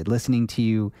fascinated listening to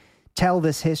you tell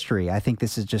this history. I think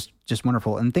this is just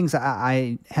wonderful, and things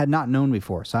I had not known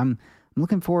before. So I'm I'm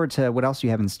looking forward to what else you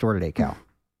have in store today, Cal.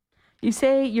 You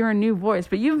say you're a new voice,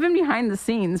 but you've been behind the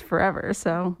scenes forever,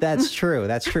 so. That's true.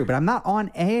 But I'm not on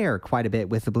air quite a bit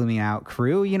with the Blooming Out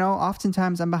crew. You know,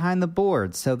 oftentimes I'm behind the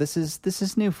board, so this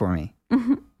is new for me.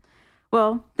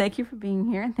 Well, thank you for being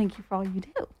here, and thank you for all you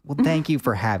do. Well, thank you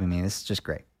for having me. This is just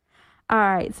great. All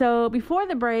right, so before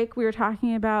the break, we were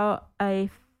talking about a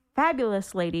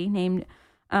fabulous lady named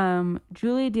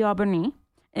Julie d'Aubigny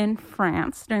in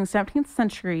France during the 17th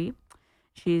century.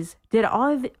 She's did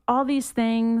all these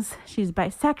things. She's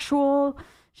bisexual.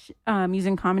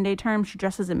 Using common day terms, she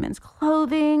dresses in men's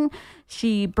clothing.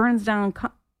 She burns down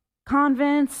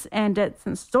convents and did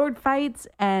some sword fights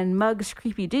and mugs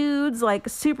creepy dudes like a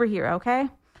superhero, okay?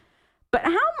 But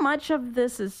how much of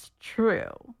this is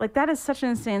true? Like, that is such an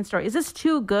insane story. Is this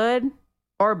too good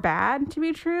or bad to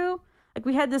be true? Like,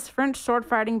 we had this French sword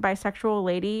fighting bisexual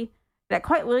lady that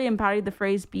quite literally embodied the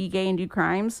phrase be gay and do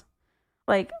crimes.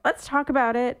 Like, let's talk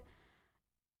about it.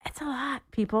 It's a lot,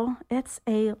 people. It's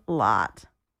a lot.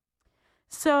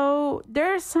 So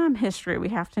there's some history we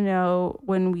have to know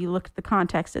when we look at the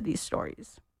context of these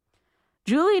stories.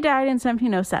 Julie died in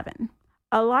 1707.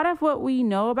 A lot of what we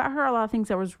know about her, a lot of things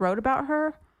that was wrote about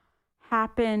her,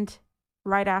 happened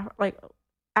right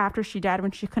after she died,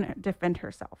 when she couldn't defend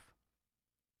herself.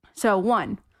 So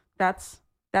one, that's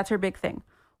her big thing.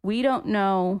 We don't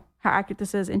know how accurate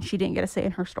this is, and she didn't get a say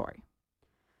in her story.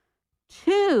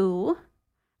 Two,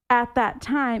 at that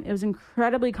time, it was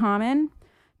incredibly common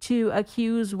to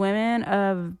accuse women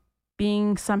of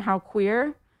being somehow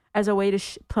queer as a way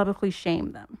to publicly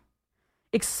shame them,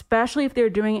 especially if they're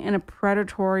doing it in a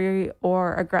predatory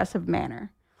or aggressive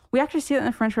manner. We actually see it in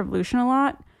the French Revolution a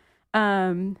lot.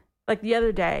 Like not the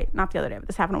other day, but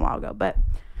this happened a while ago, but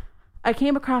I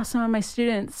came across some of my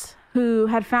students who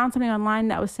had found something online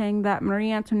that was saying that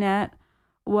Marie Antoinette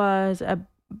was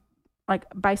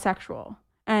bisexual.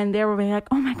 And they were like,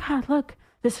 oh my God, look,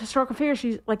 this historical figure,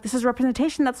 she's like, this is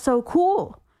representation. That's so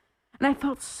cool. And I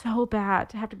felt so bad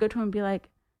to have to go to him and be like,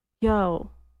 yo,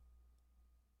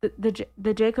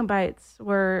 the Jacobites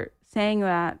were saying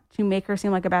that to make her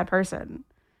seem like a bad person.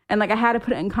 And like, I had to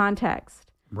put it in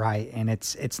context. Right. And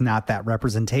it's not that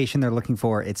representation they're looking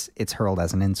for. It's hurled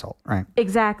as an insult, right?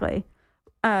 Exactly.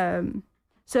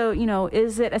 So,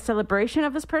 is it a celebration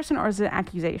of this person or is it an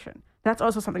accusation? That's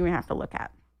also something we have to look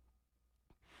at.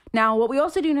 Now, what we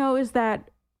also do know is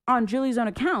that on Julie's own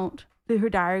account, through her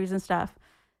diaries and stuff,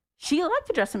 she liked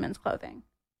to dress in men's clothing.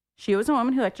 She was a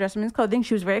woman who liked to dress in men's clothing.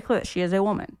 She was very clear that she is a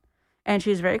woman. And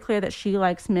she's very clear that she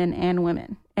likes men and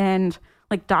women. And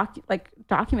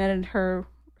documented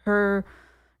her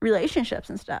relationships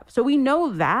and stuff. So we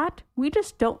know that. We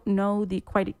just don't know the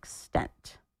quite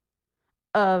extent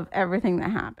of everything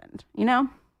that happened,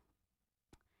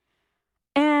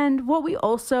 And what we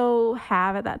also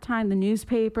have at that time, the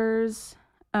newspapers,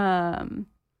 the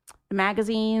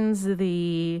magazines,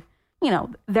 their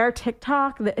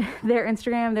TikTok, their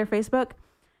Instagram, their Facebook,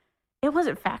 it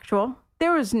wasn't factual.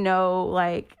 There was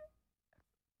no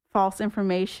false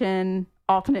information,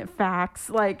 alternate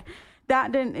facts.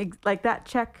 That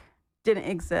check didn't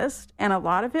exist. And a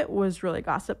lot of it was really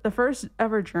gossip. The first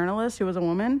ever journalist, who was a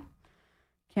woman,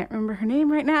 can't remember her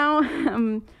name right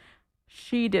now.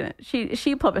 She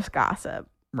published gossip.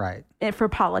 Right. And for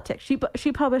politics.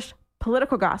 She published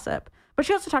political gossip, but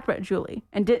she also talked about Julie,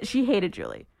 and she hated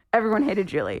Julie. Everyone hated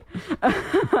Julie.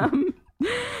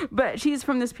 But she's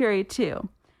from this period too.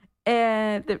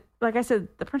 And like I said,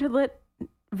 the printed lit,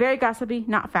 very gossipy,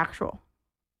 not factual.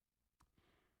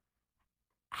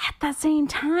 At that same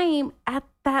time, at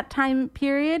that time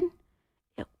period,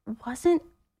 it wasn't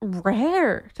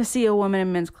rare to see a woman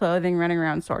in men's clothing running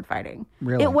around sword fighting.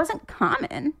 Really? It wasn't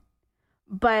common,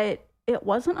 but it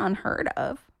wasn't unheard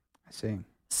of. I see.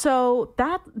 So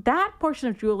that portion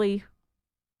of Julie,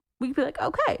 we could be like,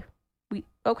 okay,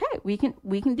 we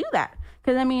can do that.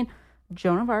 Because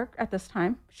Joan of Arc at this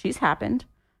time, she's happened.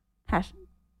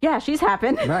 She's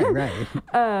happened. Right.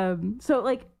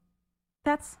 So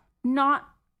that's not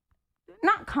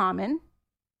common,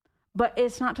 but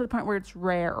it's not to the point where it's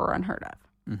rare or unheard of.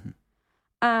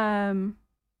 Mm-hmm.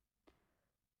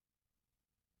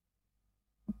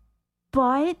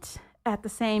 But at the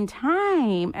same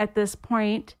time, at this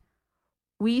point,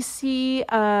 we see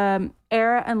era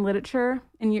and literature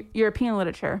in European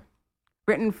literature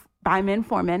written by men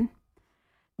for men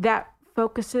that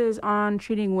focuses on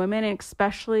treating women, and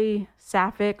especially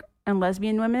sapphic and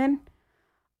lesbian women,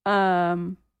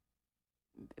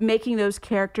 making those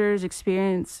characters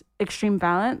experience extreme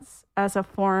violence as a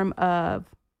form of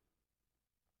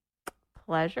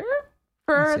pleasure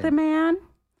for the man,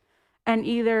 and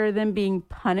either them being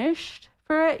punished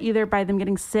for it, either by them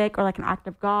getting sick or like an act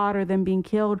of God or them being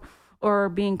killed or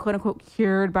being quote unquote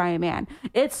cured by a man.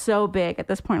 It's so big at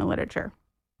this point in literature.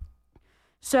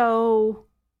 So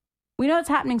we know it's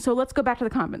happening. So let's go back to the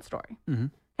convent story. Mm-hmm.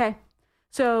 Okay.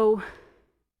 So,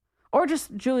 or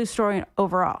just Julie's story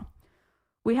overall.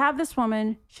 We have this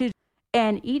woman,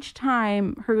 and each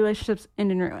time her relationships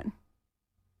end in ruin.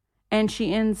 And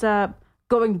she ends up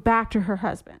going back to her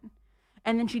husband.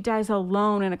 And then she dies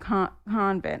alone in a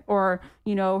convent, or,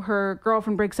 you know, her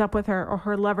girlfriend breaks up with her, or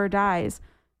her lover dies.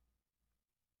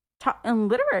 In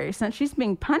literary sense, she's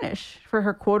being punished for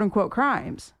her quote unquote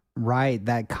crimes. Right.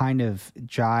 That kind of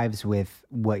jives with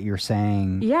what you're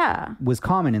saying. Yeah. Was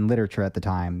common in literature at the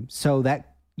time. So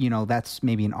that, you know, that's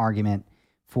maybe an argument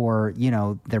for, you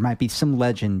know, there might be some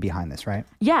legend behind this, right?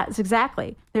 Yes,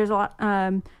 exactly. There's a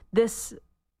lot,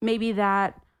 maybe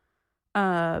that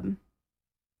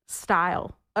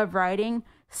style of writing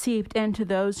seeped into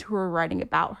those who were writing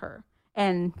about her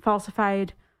and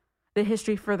falsified the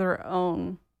history for their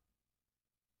own,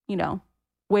 you know,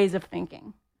 ways of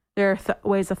thinking, their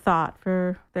ways of thought,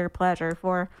 for their pleasure,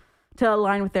 to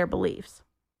align with their beliefs.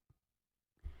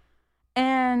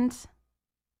 And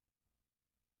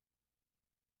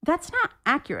that's not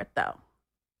accurate, though,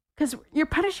 because you're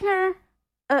punishing her,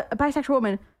 a bisexual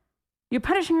woman, you're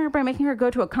punishing her by making her go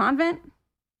to a convent.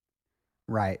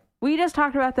 Right. We just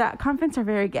talked about that. Convents are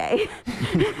very gay.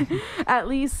 At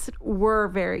least were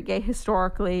very gay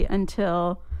historically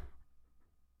until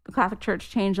the Catholic Church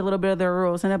changed a little bit of their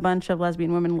rules and a bunch of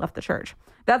lesbian women left the church.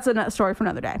 That's a story for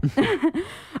another day.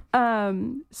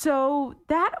 So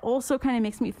that also kind of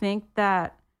makes me think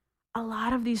that a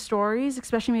lot of these stories,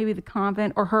 especially maybe the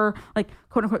convent or her, like,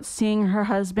 quote unquote, seeing her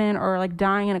husband or like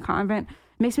dying in a convent,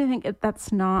 makes me think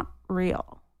that's not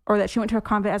real, or that she went to a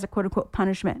convent as a quote unquote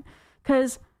punishment.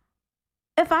 Because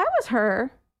if I was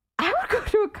her, I would go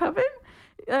to a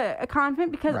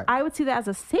convent because right. I would see that as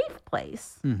a safe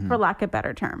place, for lack of a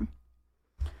better term.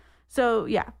 So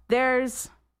yeah, there's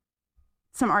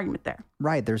some argument there.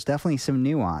 Right. There's definitely some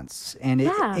nuance. And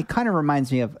it kind of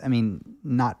reminds me of, I mean,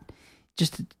 not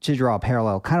just to draw a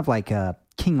parallel, kind of like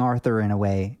King Arthur in a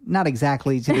way, not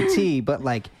exactly to the T, but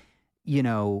like, you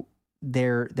know,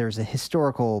 there's a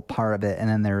historical part of it, and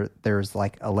then there's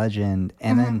like a legend,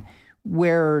 and then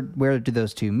where do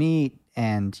those two meet?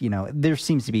 And, you know, there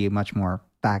seems to be much more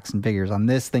facts and figures on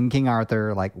this than King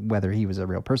Arthur, like whether he was a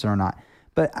real person or not.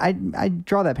 But I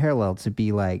draw that parallel to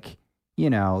be like, you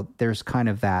know, there's kind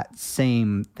of that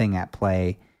same thing at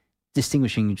play,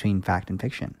 distinguishing between fact and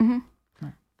fiction. Mm-hmm.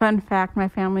 Right. Fun fact, my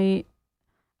family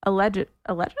allegedly,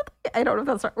 I don't know if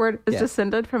that's the word, is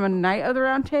descended from a knight of the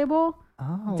Round Table,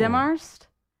 Demarest.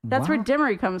 That's where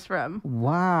Demery comes from.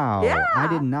 Wow. Yeah. I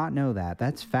did not know that.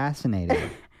 That's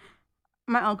fascinating.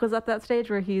 My uncle's at that stage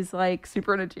where he's like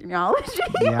super into genealogy.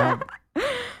 Yeah.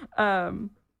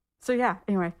 So yeah,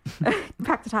 anyway,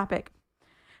 back to topic.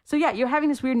 So yeah, you're having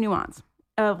this weird nuance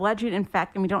of legend and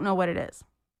fact, and we don't know what it is.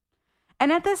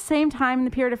 And at the same time, in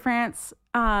the period of France,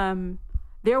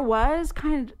 there was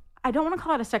kind of, I don't want to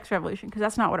call it a sex revolution because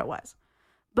that's not what it was,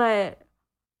 but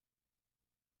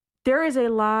there's a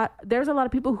lot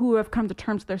of people who have come to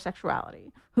terms with their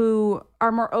sexuality, who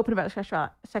are more open about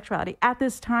sexuality at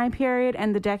this time period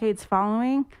and the decades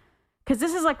following. Because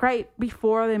this is like right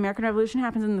before the American Revolution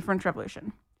happens and the French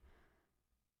Revolution.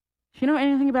 If you know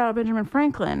anything about Benjamin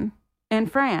Franklin in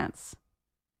France,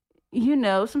 you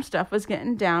know some stuff was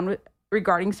getting down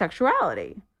regarding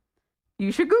sexuality.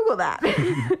 You should Google that.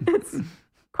 It's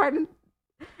quite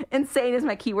insane is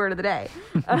my keyword of the day.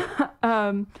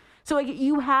 So like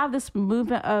you have this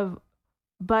movement of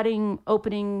budding,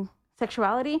 opening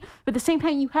sexuality, but at the same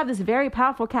time you have this very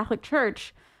powerful Catholic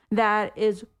Church that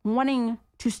is wanting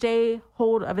to stay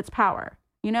hold of its power.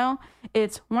 You know,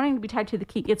 it's wanting to be tied to the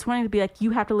king. It's wanting to be like, you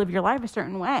have to live your life a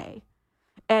certain way.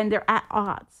 And they're at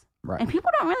odds. Right. And people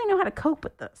don't really know how to cope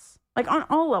with this. Like on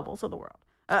all levels of the world,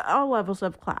 all levels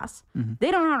of class. Mm-hmm.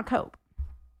 They don't know how to cope.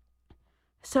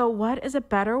 So what is a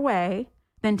better way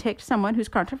than take someone who's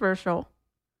controversial,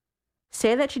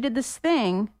 say that she did this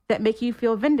thing that make you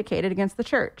feel vindicated against the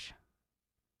church,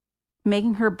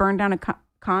 making her burn down a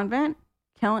convent,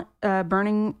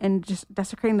 burning and just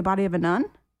desecrating the body of a nun?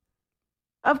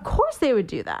 Of course they would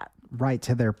do that. Right,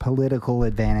 to their political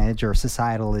advantage or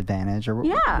societal advantage or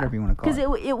whatever you want to call it.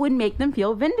 Because it would make them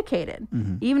feel vindicated.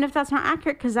 Mm-hmm. Even if that's not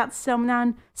accurate, because that's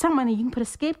someone that you can put a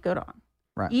scapegoat on.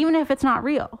 Right. Even if it's not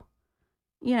real.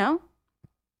 You know?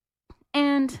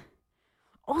 And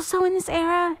also in this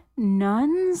era,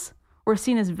 nuns were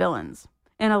seen as villains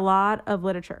in a lot of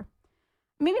literature.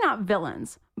 Maybe not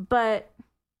villains, but...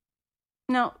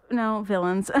 No,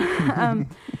 villains.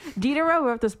 Diderot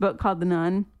wrote this book called The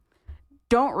Nun.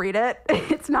 Don't read it.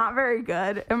 It's not very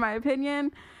good, in my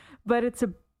opinion. But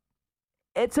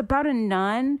it's about a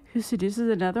nun who seduces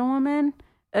another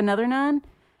nun,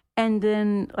 and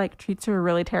then like treats her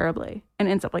really terribly and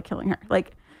ends up like killing her.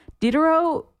 Like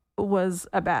Diderot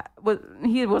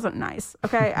he wasn't nice.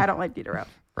 Okay, I don't like Diderot.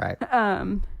 Right.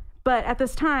 But at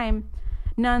this time,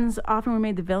 nuns often were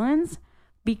made the villains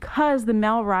because the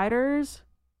male writers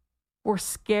were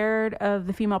scared of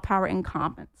the female power in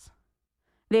convents.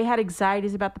 They had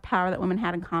anxieties about the power that women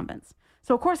had in convents.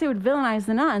 So, of course, they would villainize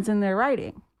the nuns in their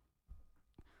writing.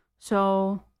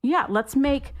 So, yeah, let's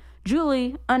make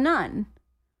Julie a nun.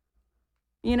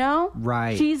 You know?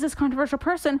 Right. She's this controversial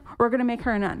person. We're going to make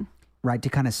her a nun. Right, to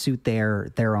kind of suit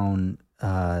their own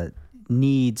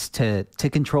needs to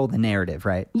control the narrative,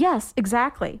 right? Yes,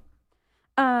 exactly.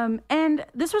 And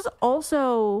this was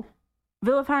also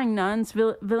vilifying nuns,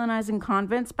 villainizing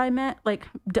convents by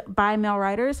by male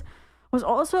writers was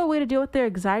also a way to deal with their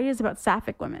anxieties about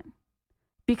sapphic women.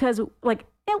 Because, like,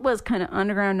 it was kind of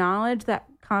underground knowledge that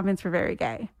convents were very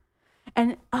gay.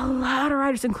 And a lot of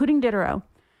writers, including Diderot,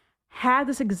 had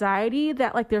this anxiety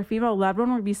that, like, their female loved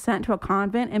one would be sent to a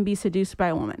convent and be seduced by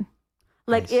a woman.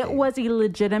 Like, it was a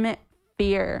legitimate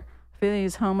fear for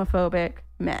these homophobic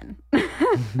men.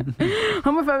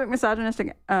 Homophobic,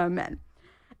 misogynistic men.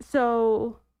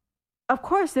 So, of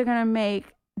course, they're going to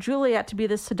make Juliet to be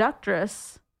this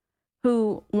seductress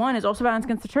who, one, is also violence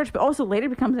against the church, but also later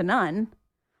becomes a nun.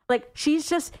 Like, she's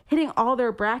just hitting all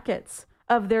their brackets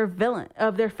of their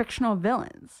fictional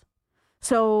villains.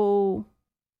 So,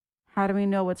 how do we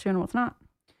know what's true and what's not?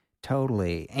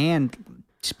 Totally. And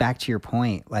just back to your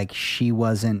point, like, she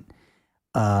wasn't,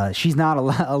 she's not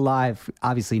alive,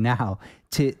 obviously, now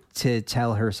to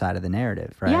tell her side of the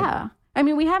narrative, right? Yeah. I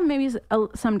mean, we have maybe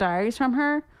some diaries from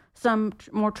her, some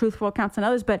more truthful accounts than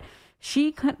others, but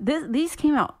these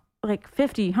came out like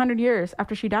 50, 100 years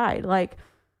after she died. Like,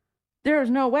 there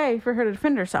was no way for her to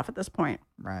defend herself at this point.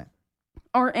 Right.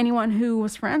 Or anyone who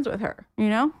was friends with her, you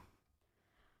know?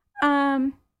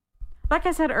 Like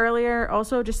I said earlier,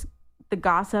 also just the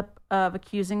gossip of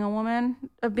accusing a woman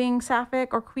of being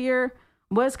sapphic or queer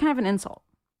was kind of an insult.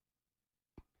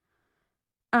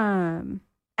 And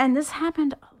this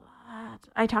happened a lot.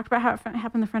 I talked about how it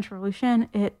happened in the French Revolution.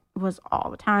 It was all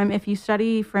the time. If you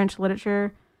study French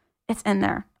literature, it's in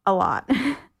there a lot.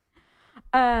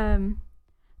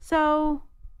 So,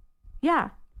 yeah.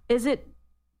 Is it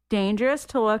dangerous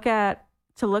to look at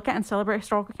and celebrate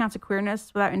historical accounts of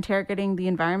queerness without interrogating the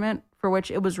environment for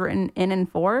which it was written in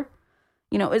and for?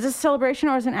 You know, is this a celebration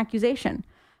or is it an accusation?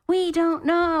 We don't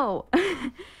know.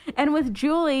 And with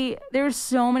Julie, there's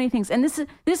so many things. And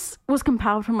this was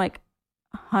compiled from like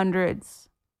hundreds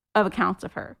of accounts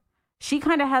of her. She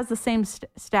kind of has the same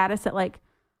status that like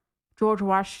George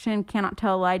Washington cannot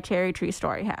tell a lie cherry tree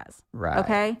story has. Right.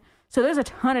 Okay. So there's a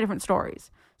ton of different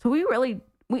stories. So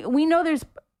we know there's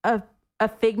a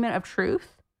figment of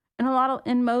truth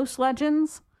in most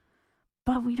legends,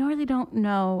 but we really don't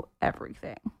know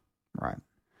everything. Right.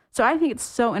 So I think it's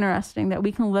so interesting that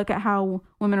we can look at how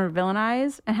women are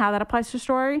villainized and how that applies to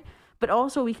story, but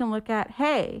also we can look at,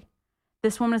 hey,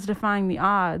 this woman is defying the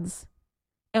odds.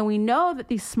 And we know that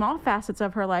these small facets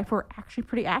of her life were actually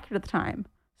pretty accurate at the time.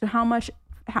 So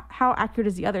how accurate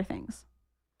is the other things?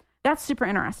 That's super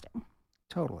interesting.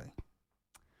 Totally.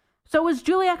 So was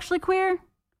Julie actually queer?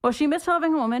 Well, she missed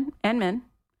loving women and men.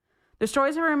 The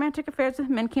stories of her romantic affairs with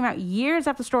men came out years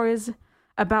after stories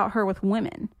about her with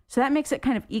women. So that makes it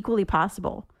kind of equally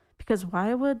possible, because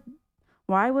why would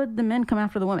the men come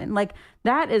after the women? Like,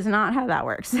 that is not how that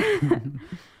works.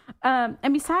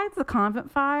 And besides the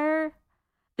convent fire,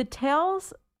 the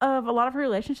tales of a lot of her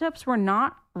relationships were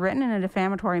not written in a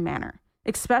defamatory manner,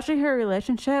 especially her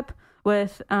relationship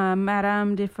with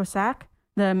Madame de Fossac,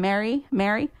 the Mary.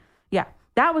 Yeah,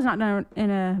 that was not done in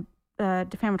a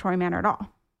defamatory manner at all.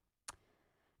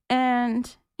 And,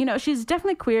 you know, she's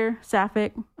definitely queer,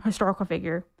 sapphic, historical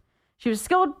figure. She was a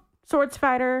skilled swords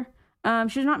fighter.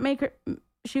 She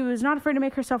was not afraid to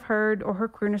make herself heard or her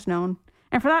queerness known.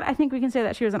 And for that, I think we can say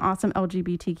that she was an awesome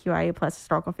LGBTQIA plus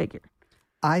historical figure.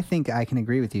 I think I can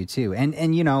agree with you too.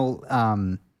 And you know,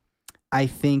 I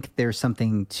think there's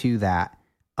something to that,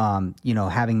 you know,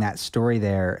 having that story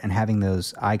there and having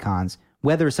those icons,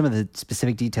 whether some of the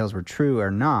specific details were true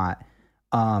or not.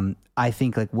 I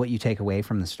think like what you take away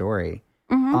from the story,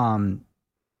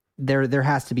 there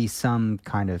has to be some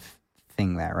kind of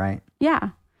thing there, right? Yeah.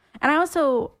 And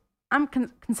I'm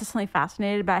consistently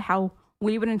fascinated by how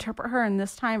we would interpret her in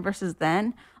this time versus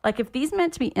then. Like, if these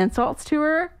meant to be insults to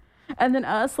her, And then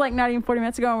us, like, not even 40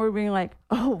 minutes ago, and we're being like,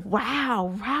 oh,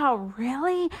 wow,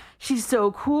 really? She's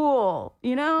so cool,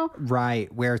 you know?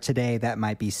 Right. Where today that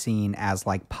might be seen as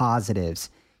like positives,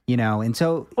 you know? And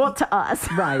so. Well, to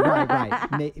us.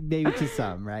 Right. Maybe to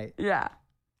some, right? Yeah.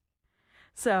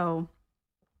 So,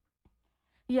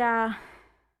 yeah.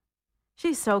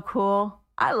 She's so cool.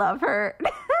 I love her.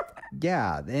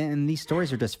 Yeah. And these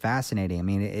stories are just fascinating. I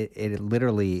mean, it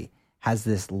literally has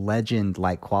this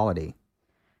legend-like quality.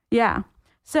 Yeah.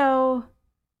 So,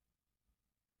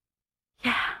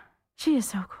 yeah, she is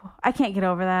so cool. I can't get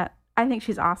over that. I think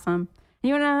she's awesome.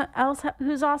 You know else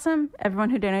who's awesome? Everyone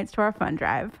who donates to our fund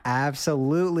drive.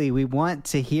 Absolutely. We want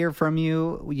to hear from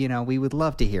you. You know, we would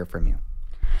love to hear from you.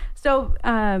 So,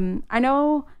 I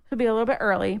know it'll be a little bit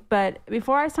early, but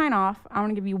before I sign off, I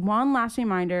want to give you one last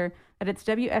reminder that it's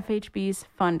WFHB's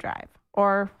fund drive,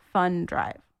 or fun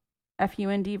drive.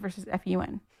 FUND versus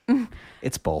FUN.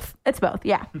 It's both. It's both,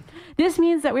 yeah. This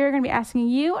means that we are going to be asking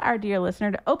you, our dear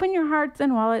listener, to open your hearts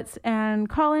and wallets and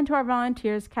call into our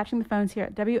volunteers catching the phones here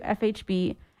at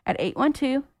WFHB at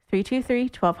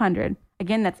 812-323-1200.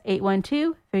 Again, that's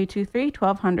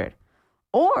 812-323-1200.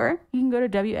 Or you can go to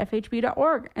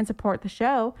WFHB.org and support the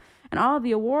show and all of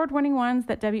the award-winning ones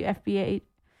that WFHB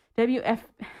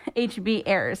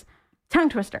airs. Tongue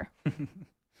twister.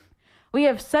 We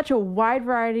have such a wide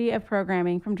variety of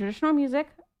programming, from traditional music,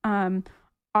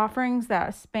 offerings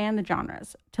that span the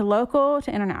genres, to local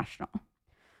to international.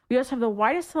 We also have the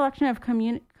widest selection of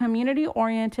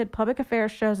community-oriented public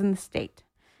affairs shows in the state.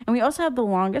 And we also have the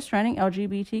longest-running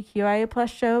LGBTQIA plus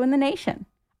show in the nation.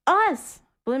 Us!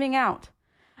 Blooming Out.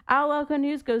 Our local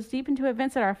news goes deep into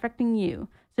events that are affecting you.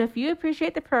 So if you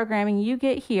appreciate the programming you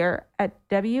get here at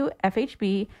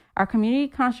WFHB, our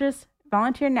community-conscious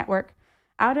volunteer network,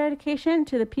 our dedication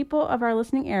to the people of our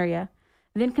listening area,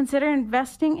 then consider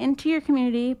investing into your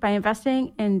community by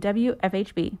investing in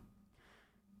WFHB.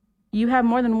 You have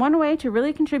more than one way to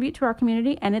really contribute to our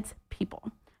community and its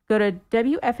people. Go to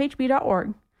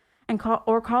WFHB.org and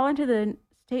call into the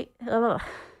state.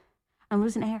 I'm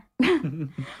losing air.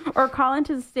 Or call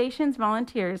into the station's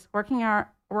volunteers working our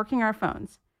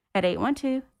phones at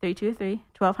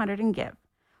 812-323-1200 and give.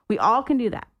 We all can do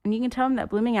that, and you can tell them that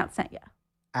Blooming Out sent you.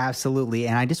 Absolutely.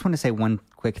 And I just want to say one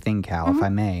quick thing, Cal, if I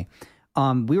may.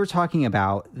 We were talking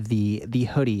about the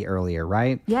hoodie earlier,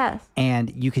 right? Yes.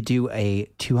 And you could do a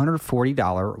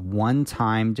 $240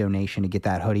 one-time donation to get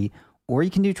that hoodie, or you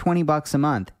can do $20 a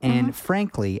month. And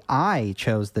frankly, I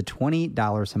chose the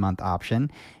 $20 a month option,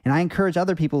 and I encourage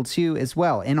other people to as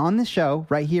well. And on this show,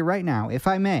 right here, right now, if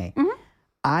I may,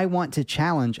 I want to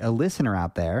challenge a listener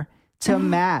out there to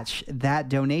match that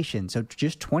donation. So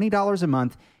just $20 a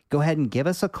month. Go ahead and give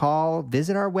us a call.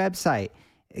 Visit our website.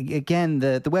 Again,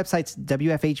 the website's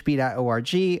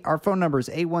WFHB.org. Our phone number is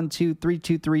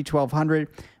 812-323-1200.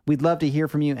 We'd love to hear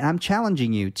from you. And I'm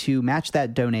challenging you to match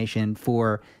that donation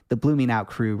for the Blooming Out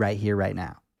crew right here, right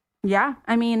now. Yeah.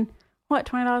 I mean, what,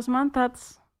 $20 a month?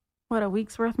 That's, what, a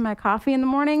week's worth of my coffee in the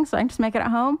morning? So I can just make it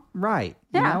at home? Right.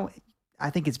 Yeah. You know,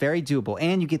 I think it's very doable.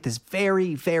 And you get this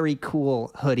very, very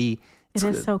cool hoodie. It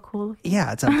is so cool.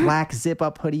 Yeah, it's a black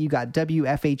zip-up hoodie. You got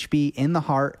WFHB in the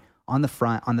heart. On the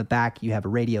front, on the back, you have a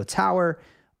radio tower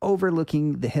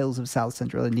overlooking the hills of South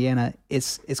Central Indiana.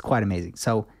 It's quite amazing.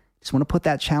 So just want to put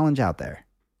that challenge out there.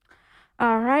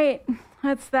 All right.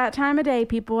 It's that time of day,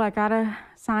 people. I got to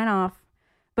sign off.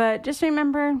 But just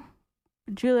remember,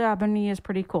 Julia Albany is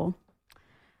pretty cool.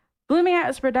 Blooming Out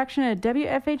is a production of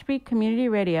WFHB Community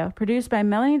Radio, produced by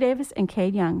Melanie Davis and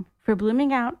Cade Young. For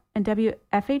Blooming Out and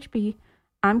WFHB,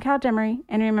 I'm Cal Demery.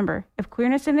 And remember, if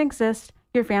queerness didn't exist,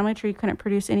 your family tree couldn't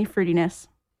produce any fruitiness.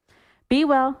 Be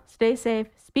well, stay safe,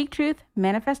 speak truth,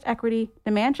 manifest equity,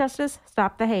 demand justice,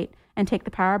 stop the hate, and take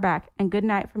the power back. And good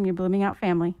night from your Blooming Out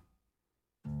family.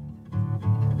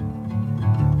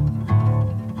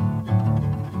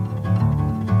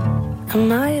 Am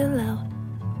I allowed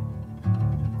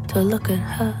to look at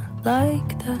her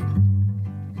like that?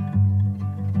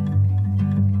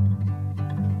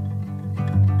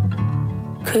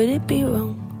 Could it be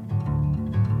wrong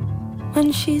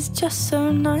when she's just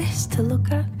so nice to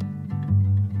look at?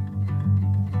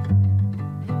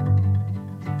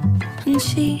 And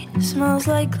she smells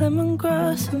like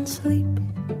lemongrass and sleep.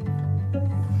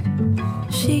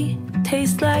 She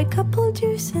tastes like apple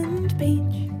juice and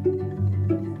peach.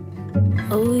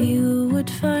 Oh, you would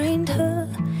find her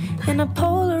in a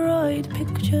Polaroid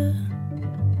picture.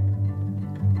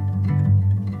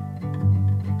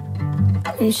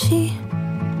 And she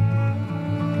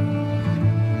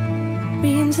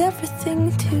means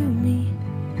everything to me.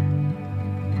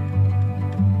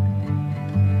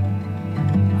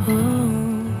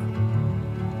 Oh,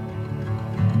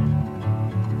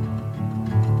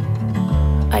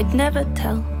 I'd never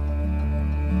tell.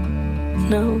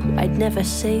 No, I'd never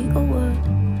say a word.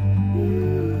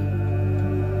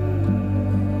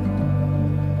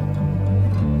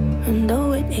 And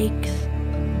though it aches,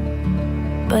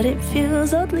 but it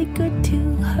feels oddly good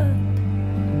to hurt.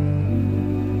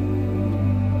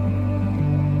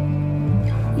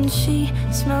 And she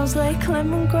smells like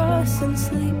lemongrass and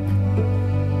sleep.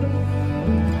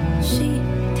 She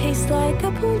tastes like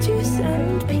apple juice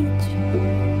and peach.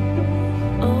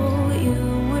 Oh, you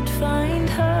would find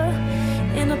her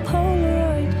in a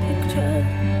Polaroid picture.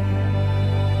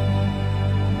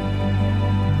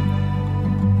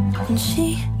 And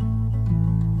she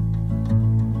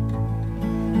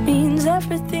means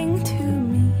everything to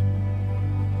me.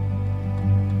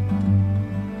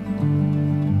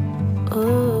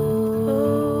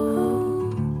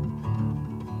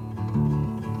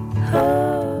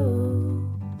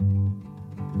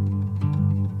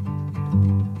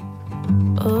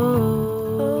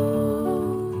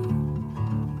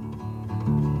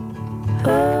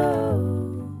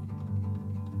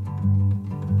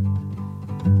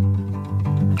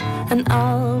 And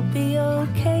I'll be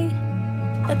okay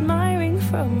admiring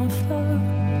from afar,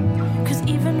 'cause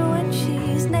even when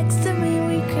she's next to me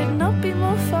we could not be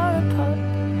more far apart.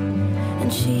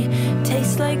 And she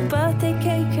tastes like birthday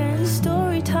cake and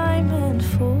story time and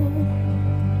fall.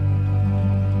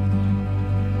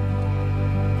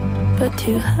 But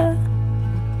to her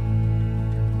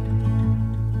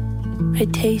I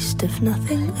taste of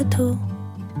nothing at all.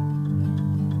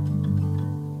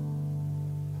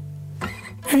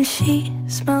 And she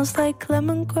smells like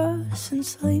lemongrass and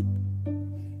sleep.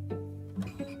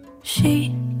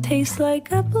 She tastes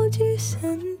like apple juice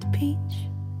and peach.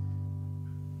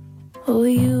 Oh,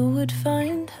 you would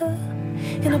find her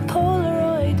in a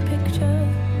Polaroid picture.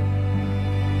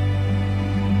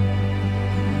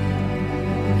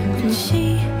 And she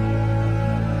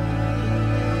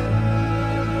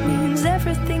means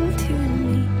everything to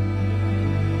me.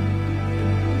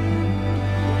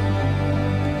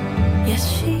 Yes,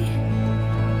 she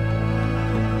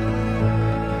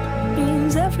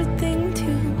means everything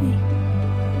to me.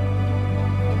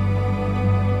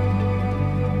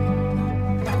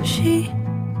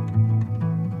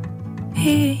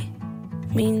 He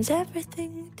means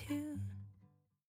everything to me.